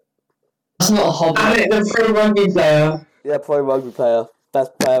a bit. That's not a hobby. Alec, the pro rugby player. Yeah, pro rugby player.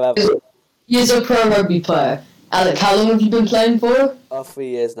 Best player ever. He's a pro rugby player. Alec, how long have you been playing for? 3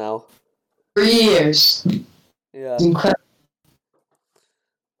 years now. 3 years. Yeah. It's incredible.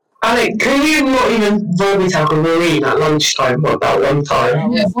 Alec, can you not even rugby tackle Marine at lunchtime at that one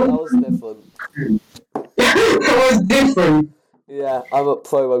time? That was different. That was different. Yeah, I'm a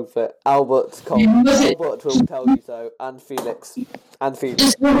pro rugby. Albert will tell you so, and Felix.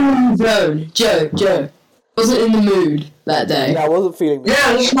 Just wasn't in the zone. Joe. Wasn't in the mood that day. Yeah, I wasn't feeling the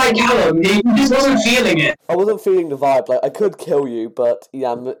Yeah, just like Callum, he just wasn't feeling it. I wasn't feeling the vibe. Like, I could kill you, but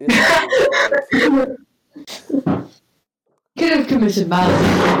yeah, Could have committed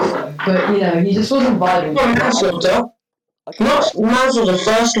murder, but he just wasn't vibing. Not manslaughter. Not manslaughter,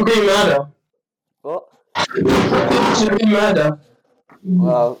 first degree murder. What? First degree murder.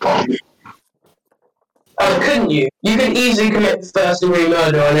 Well, Couldn't you? You could easily commit first degree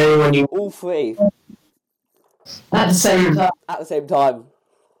murder on anyone you. all three At the same time. at the same time.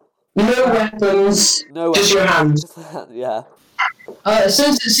 No weapons. No, Just your hands. Yeah.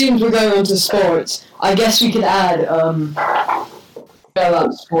 Since it seems we're going on to sports, I guess we could add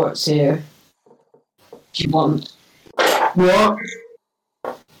about sports here. If you want. What?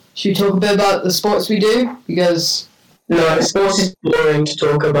 Should we talk a bit about the sports we do? Because No, sports is boring to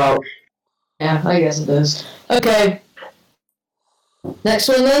talk about. yeah, I guess it is. Okay. Next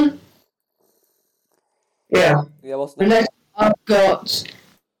one then. Yeah. Yeah, what's The next? next I've got.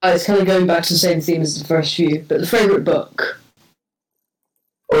 It's kind of going back to the same theme as the first few, but the favourite book.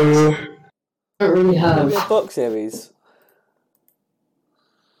 Oh. I don't really have. Maybe a book series.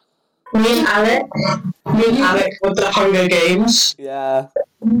 Me and Alec with the Hunger Games. Yeah.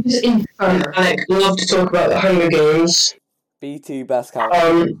 Just Inferno. Alec love to talk about the Hunger Games. BT best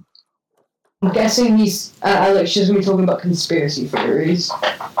character. I'm guessing Alex just going to be talking about conspiracy theories.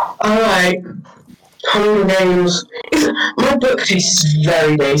 Alright. Hunger Games. My book taste is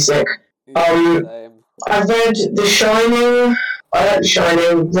very basic. Same. I've read The Shining. I like The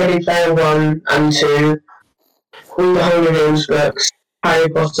Shining, Ready Player 1 and 2. All the Hunger Games books. Harry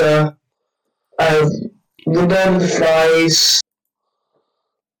Potter. The Lord of the Flies.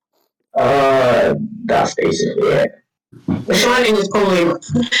 That's basically it. The Shining is probably...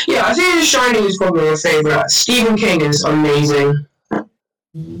 Yeah, I think The Shining is probably my favourite. Stephen King is amazing.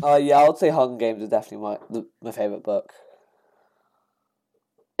 Yeah, I would say Hunger Games is definitely my favourite book.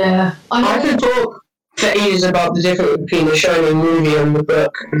 Yeah. I could talk for ages about the difference between The Shining movie and the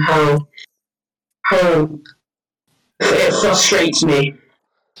book and how it frustrates me.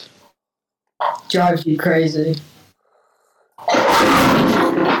 Drives you crazy.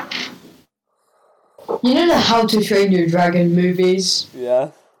 You know the How to Train Your Dragon movies?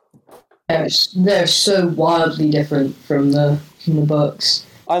 Yeah. They're so wildly different from the books.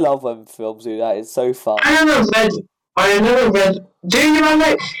 I love when films do that. It's so fun. I never read. Do you,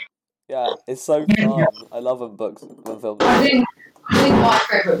 Alec? Yeah, it's so fun. I love when films. I think my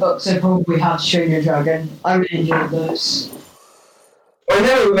favourite books are probably How to Train Your Dragon. I really enjoyed those. I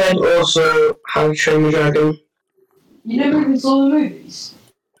never read also How to Train Your Dragon. You never even saw the movies?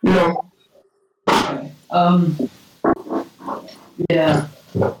 No. Okay. Yeah.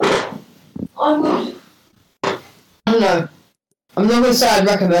 I don't know. I'm not gonna say I'd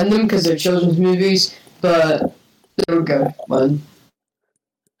recommend them because they're children's movies, but they were good when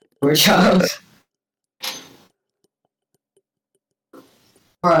we were a child.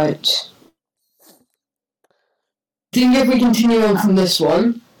 Right. I think if we continue on from this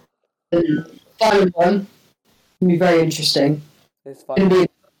one, the final one will be very interesting. It's It'll fun. be a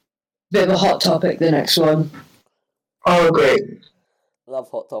bit of a hot topic, the next one. Oh, great. Love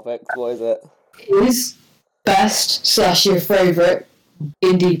Hot Topics. What is it? Is best / your favourite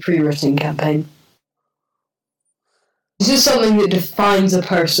D&D pre-written campaign. This is something that defines a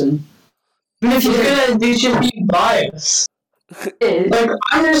person. But if You should be biased. is, Like,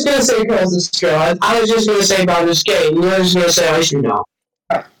 I'm just gonna say Curse of Strahd. I was just gonna say Baldur's Gate. You're just gonna say I should know.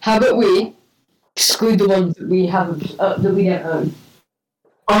 how about we exclude the ones that we haven't, that we don't own?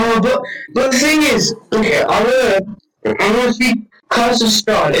 Oh, but the thing is, okay, Honestly, Clash of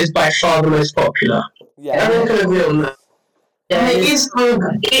Strahd is by far the most popular. Yeah. Everyone can agree on that. Yeah, And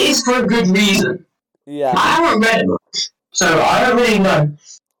it is for a good reason. Yeah. I haven't read it much, so I don't really know.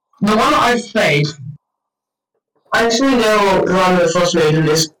 The one I've played, I actually know Run the Frost Maiden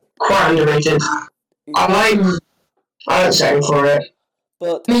is quite underrated. I like saying for it.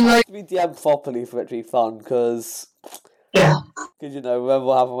 But I mean, it has like- to be DM'd properly for it to be fun, because Yeah. remember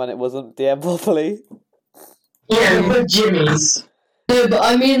what happened when it wasn't DM'd properly? Yeah, with Jimmy's. No, but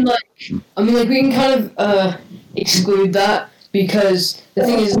I mean, like, we can kind of exclude that because the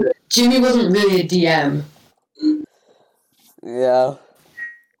thing is, Jimmy wasn't really a DM. Yeah.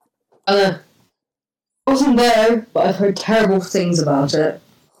 I wasn't there, but I've heard terrible things about it.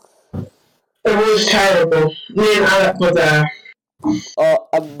 It was terrible. Me and Alec were there.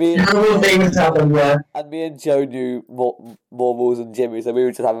 And me Terrible things happened there. and me and Joe knew more rules than Jimmy, so we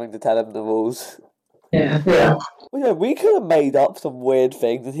were just having to tell him the rules. Yeah. Yeah. Well, yeah, we could have made up some weird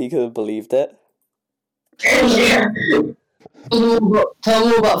things and he could have believed it. Yeah. Tell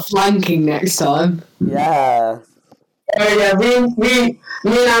them about flanking next time. Yeah. Oh yeah, me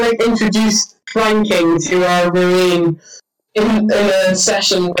and Alec introduced flanking to our Marine in a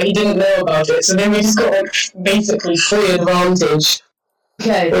session where he didn't know about it, so then we just got like basically free advantage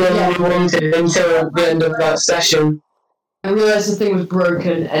Okay, whenever yeah. we wanted until the end of that session. I realised the thing was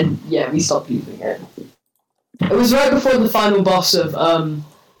broken, and yeah, we stopped using it. It was right before the final boss of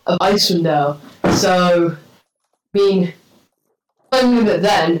Icewind Dale, so I mean, if I knew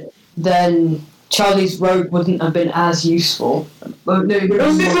it then Charlie's Road wouldn't have been as useful. But no,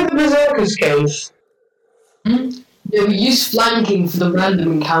 Was this at the Berserker's cave? no, we used flanking for the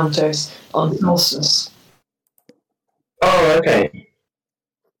random encounters on Solstice. Oh, okay.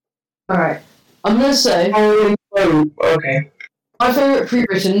 Alright, I'm gonna say Oh, okay. my favourite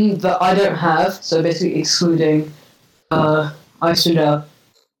pre-written that I don't have, so basically excluding Icewind Dale.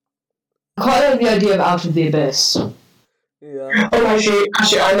 I quite like the idea of Out of the Abyss. Yeah. Oh, actually,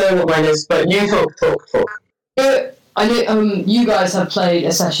 I know what mine is, but you talk. I know you guys have played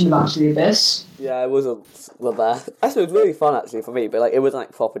a session of Out of the Abyss. Yeah, it wasn't the best. Actually, it was really fun actually for me, but like it wasn't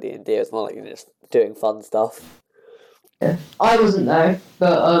like proper D&D. It was more like just doing fun stuff. Yeah. I wasn't there,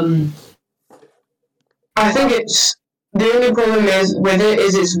 but I think it's the only problem is with it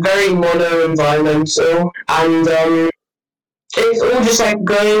is it's very mono environmental, and it's all just like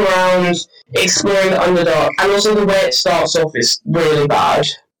going around exploring the Underdark, and also the way it starts off is really bad.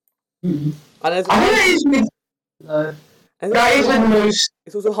 And it's, I think that is with no. most.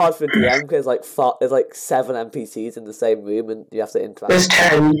 it's also hard for DM because there's like 7 NPCs in the same room and you have to interact. There's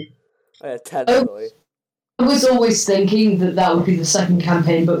 10. Oh, yeah, 10 Oh. sorry. I was always thinking that would be the second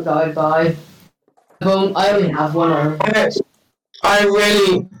campaign book that I'd buy. But I only have one on. I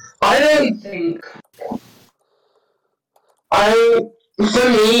don't think. For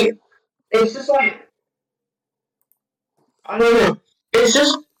me, it's just like, I don't know. It's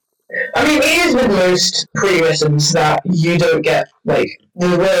just, I mean, it is with most pre-writtens that you don't get, like,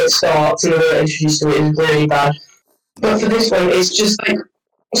 the way it starts and the way it introduced to it is really bad. But for this one, it's just like,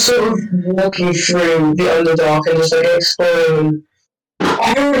 sort of walking through the Underdark and just like exploring.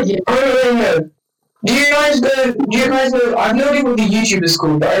 I don't really know. Do you guys know? I have no idea what the YouTuber's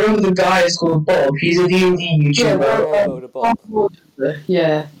called, but I remember the guy is called Bob. He's a D&D YouTuber.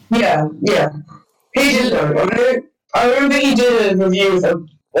 Yeah. Yeah. He did know. I remember he did a review of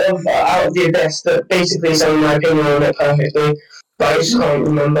Out of the Abyss that basically summed my opinion on it perfectly, but I just can't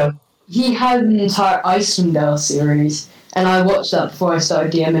remember. He had an entire Icewind Dale series, and I watched that before I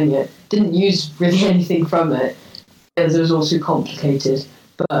started DMing it. Didn't use really anything from it, because it was all too complicated,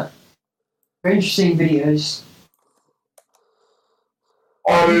 but very interesting videos.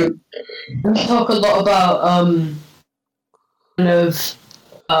 We talk a lot about kind of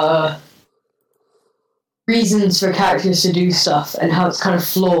reasons for characters to do stuff and how it's kind of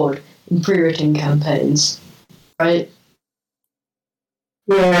flawed in pre-written campaigns, right?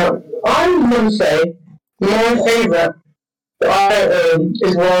 Yeah, I'm gonna say my favourite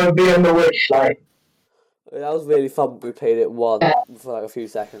is one of Beyond the Witchlight. That was really fun. We played it once for like a few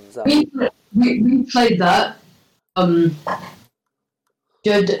seconds. We played that. Joe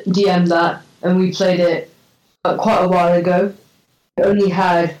DM'd that, and we played it quite a while ago. It only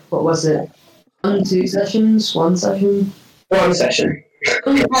had, what was it? 2 sessions? 1 session? 1 session.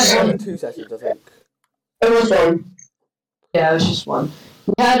 Only had 1. 2 sessions, I think. It was 1. Yeah, it was just 1.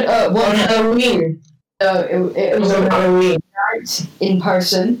 We had one. On Halloween. It It was was on Halloween. in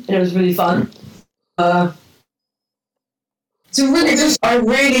person, and it was really fun. It's a really I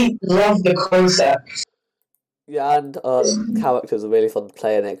really love the concept Yeah, and characters are really fun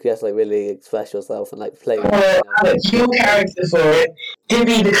playing it. 'Cause you have to like really express yourself and like play. Alec, your character for it,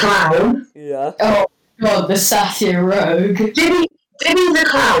 Dibby the Clown. Yeah. Oh god, the sassy rogue. Dibby the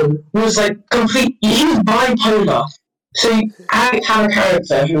Clown was like he was bipolar. So Alec had a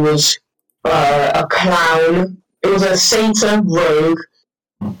character who was a clown. It was a satyr rogue,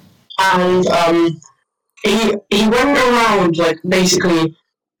 and he went around like basically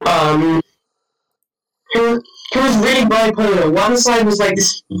he was really bipolar. One side was like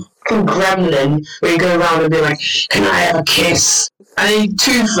this fucking gremlin where you go around and be like, "Can I have a kiss?" And then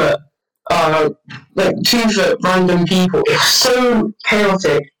 2 foot, like 2 foot random people. It was so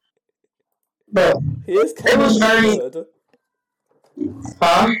chaotic, but He is it was very. good.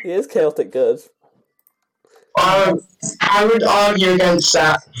 Huh? He is chaotic good. I would argue against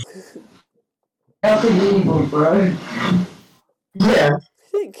that. That's evil, bro. Yeah. I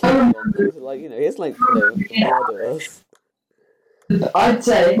think he's like, he is like, murderous. I'd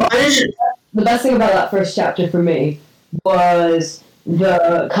say the best thing about that first chapter for me was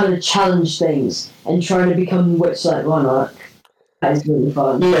the kind of challenge things and trying to become witch-like monarch. That is really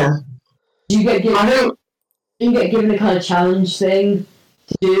fun. Yeah. You get given a kind of challenge thing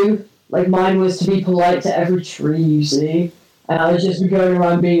to do. Like mine was to be polite to every tree you see, and I was just going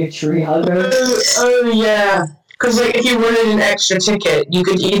around being a tree hugger. Oh yeah. Because like if you wanted an extra ticket, you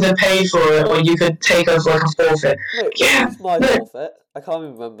could either pay for it or you could take off like a forfeit. Wait, Yeah. what's my forfeit? I can't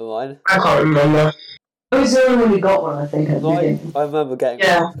even remember mine. I can't remember. I was the only one who got one, I think, at the beginning. I remember getting one.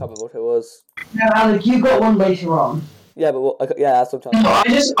 I can't remember what it was. No, Alec, you got one later on. Yeah, but that's what I'm No, I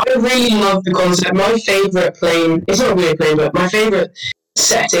really love the concept. My favourite plane, it's not really a plane, but my favourite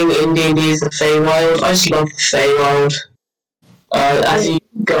setting in D&D is the Feywild. I just love the Feywild. As you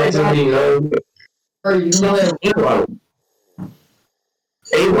guys already know. Or you can go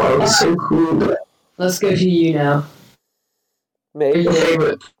Feywild is so cool. Let's go to you now. Me? Your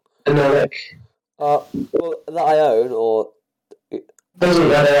favourite Alec? Well, that I own, or... Doesn't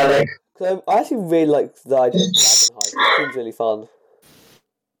matter, Alec. Cause I actually really like the idea of Dragon Heist. It seems really fun.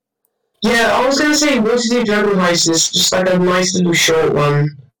 Yeah, I was gonna say, What to Do Dragon Heist is just like a nice little short one.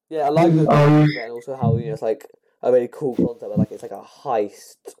 Yeah, I like the and also how, it's like a really cool concept, but like it's like a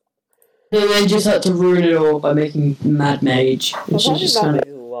heist. And then just had to ruin it all by making Mad Mage, which is just kind of...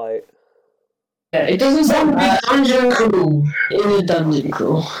 Alright. Yeah, it doesn't sound bad. Dungeon crawl. It is a dungeon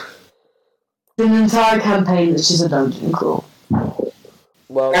crawl. It's an entire campaign that's just a dungeon crawl.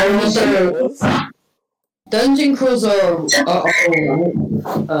 Well, And also, Dungeon crawls are where's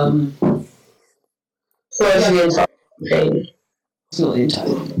the entire campaign? it's not the entire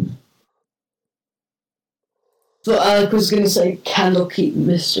thing. So Alec was gonna say Candlekeep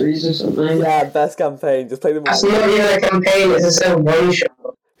Mysteries or something. yeah, best campaign. Just play them all. That's not even a campaign, it's just a one shot.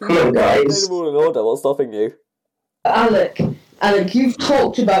 Come on, Play guys. them all in order. What's stopping you? Alec, you've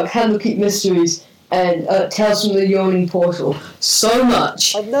talked about Candlekeep Mysteries and Tales from the Yawning Portal so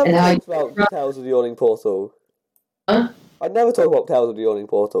much. I've never and talked about Tales of the Yawning Portal. Huh? I'd never talk about Tales of the Yawning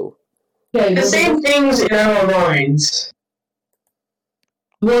Portal. Okay, The same things in our minds.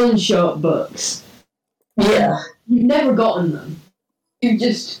 one-shot books. Yeah. You've never gotten them. You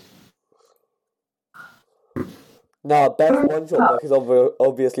just... Nah, best one-shot book is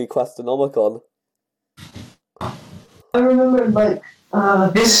obviously Questonomicon. I remember, like,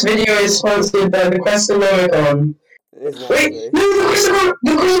 This video is sponsored by the Questonomicon. It isn't Wait, actually. no,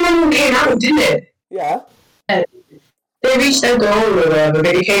 the Questonomicon came out, didn't it? Yeah. They reached their goal or whatever,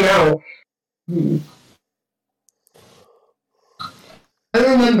 but it came out. I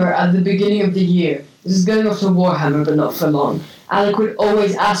remember at the beginning of the year, this is going off to Warhammer, but not for long, Alec would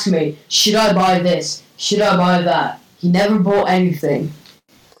always ask me, should I buy this? Should I buy that? He never bought anything.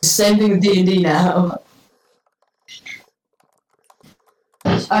 Same thing with D&D now.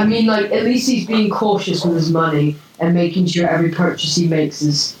 I mean, like, at least he's being cautious with his money and making sure every purchase he makes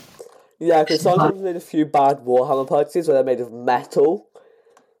is... Yeah, because sometimes I made a few bad Warhammer purchases where they're made of metal,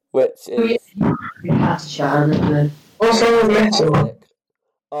 which is... It has to shine, isn't it? What's wrong with metal?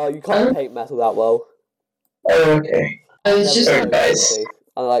 plastic. You can't paint metal that well. Oh, okay. And it's just... Sorry, guys.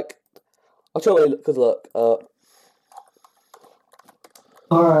 And like, I'll show you, because look,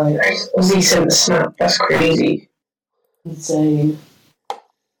 Alright. Ozzy sent the snap, that's crazy. Insane.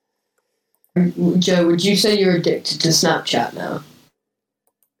 Joe, would you say you're addicted to Snapchat now?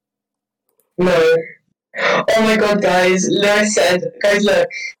 No. Oh my god, guys, Lewis said, look.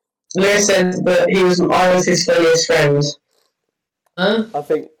 Lewis said that I was his funniest friend. Huh? I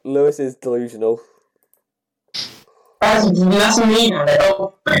think Lewis is delusional. That's me.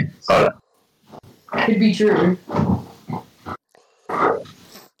 Oh, sorry. Could be true.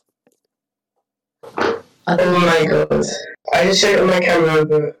 Oh my god. I just showed it on my camera,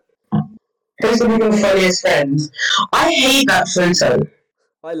 but who's the people funniest friend? I hate that photo.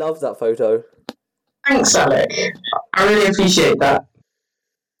 I love that photo. Thanks, Alec. I really appreciate that.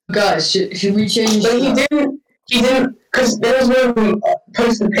 Guys, should we change? But he didn't, because there was one of them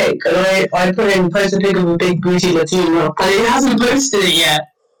post a pic, and I put in post a pic of a big booty Latino, but he hasn't posted it yet.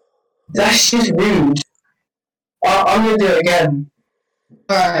 That's just rude. I'm gonna do it again.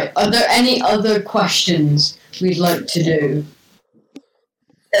 Alright, are there any other questions we'd like to do?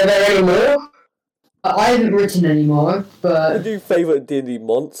 Are there any more? I haven't written any more, What's but... your favourite D&D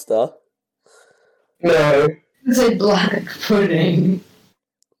monster? No. It's a black pudding.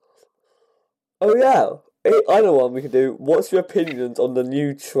 Oh yeah, I know what we can do. What's your opinions on the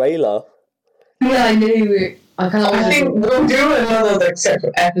new trailer? Yeah, I knew it. I think we'll do another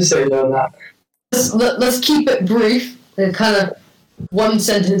separate episode on that. Let's keep it brief and kind of one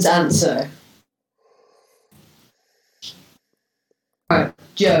sentence answer. Alright,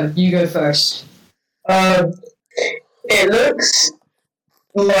 Joe, you go first. It looks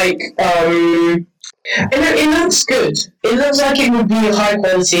like it looks good. It looks like it would be high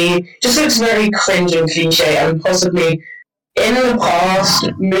quality. Just looks very cringe and cliche, and possibly in the past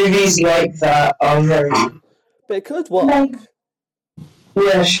movies like that are very. But it could work.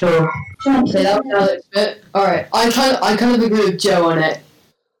 Yeah, sure. Okay, that was Alec's bit. Alright, I kind of agree with Joe on it.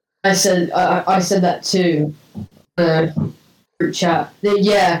 I said that too. Group chat.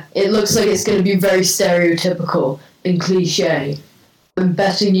 Yeah, it looks like it's going to be very stereotypical and cliche. I'm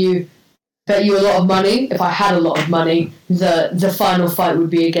bet you a lot of money. If I had a lot of money, the final fight would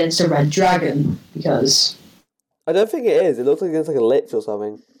be against a red dragon, because I don't think it is. It looks like it's like a lich or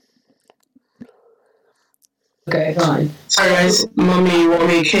something. okay, fine. Sorry guys,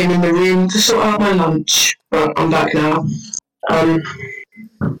 Mummy came in the room to sort out my lunch, but I'm back now.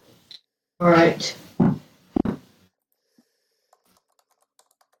 Alright.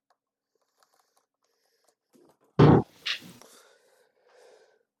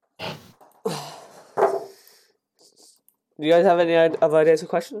 Do you guys have any other ideas or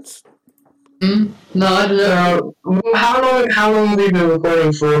questions? No, I don't know. How long have we been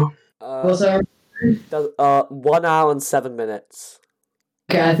recording for? What's our... 1 hour and 7 minutes.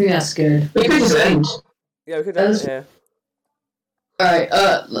 Okay, I think that's good. We could just end. Yeah, we could end it here. Alright,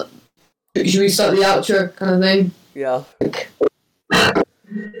 should we start the outro kind of thing? Yeah.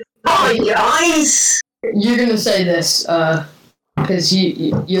 Hi guys! You're gonna say this, because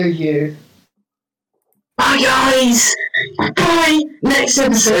you're you. Bye guys! Bye! Next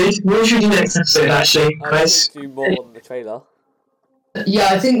episode. What should we do next episode actually, I guys? do more on the trailer. Yeah,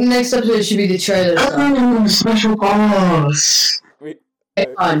 I think the next episode should be the trailer. Oh, special pass! Okay,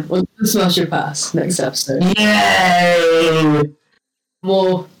 fine. We'll do Smash Your Pass next episode. Yay!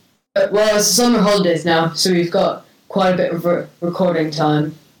 Well, it's the summer holidays now, so we've got quite a bit of recording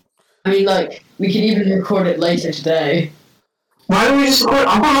time. I mean, like, we can even record it later today. Why don't we just record?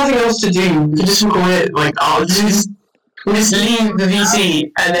 I've got nothing else to do. We can just record it, like, we'll just leave the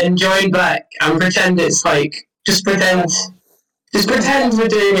VC and then join back and pretend it's like, just pretend we're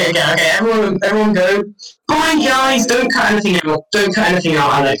doing it again. Okay, everyone go. Bye guys, don't cut anything out. Don't cut anything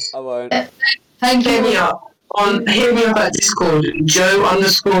out, Alec. I won't. Thank Hit me you. up at Discord. Joe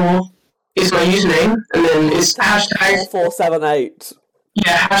 _. Is my username, and then it's hashtag 4478.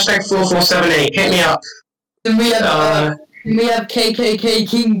 yeah hashtag 4478. Hit me up. And we have KKK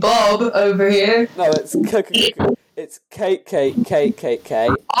King Bob over here. No, it's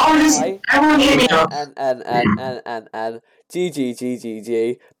KKKKK. Oh, everyone hit me up. N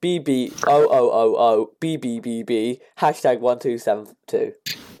GGGGG BBOOOO BBBB hashtag 1272.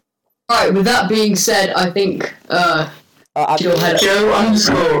 Alright, with that being said, I think, Joe _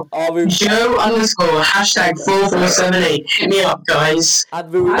 hashtag 4478. Hit me up, guys. And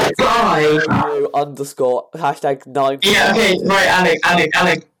Moo Bye. underscore hashtag 9. Yeah, okay, right,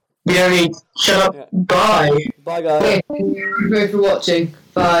 Alec. We don't need. Shut up. Yeah. Bye. Bye guys. okay, thank you for watching.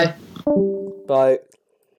 Bye. Bye.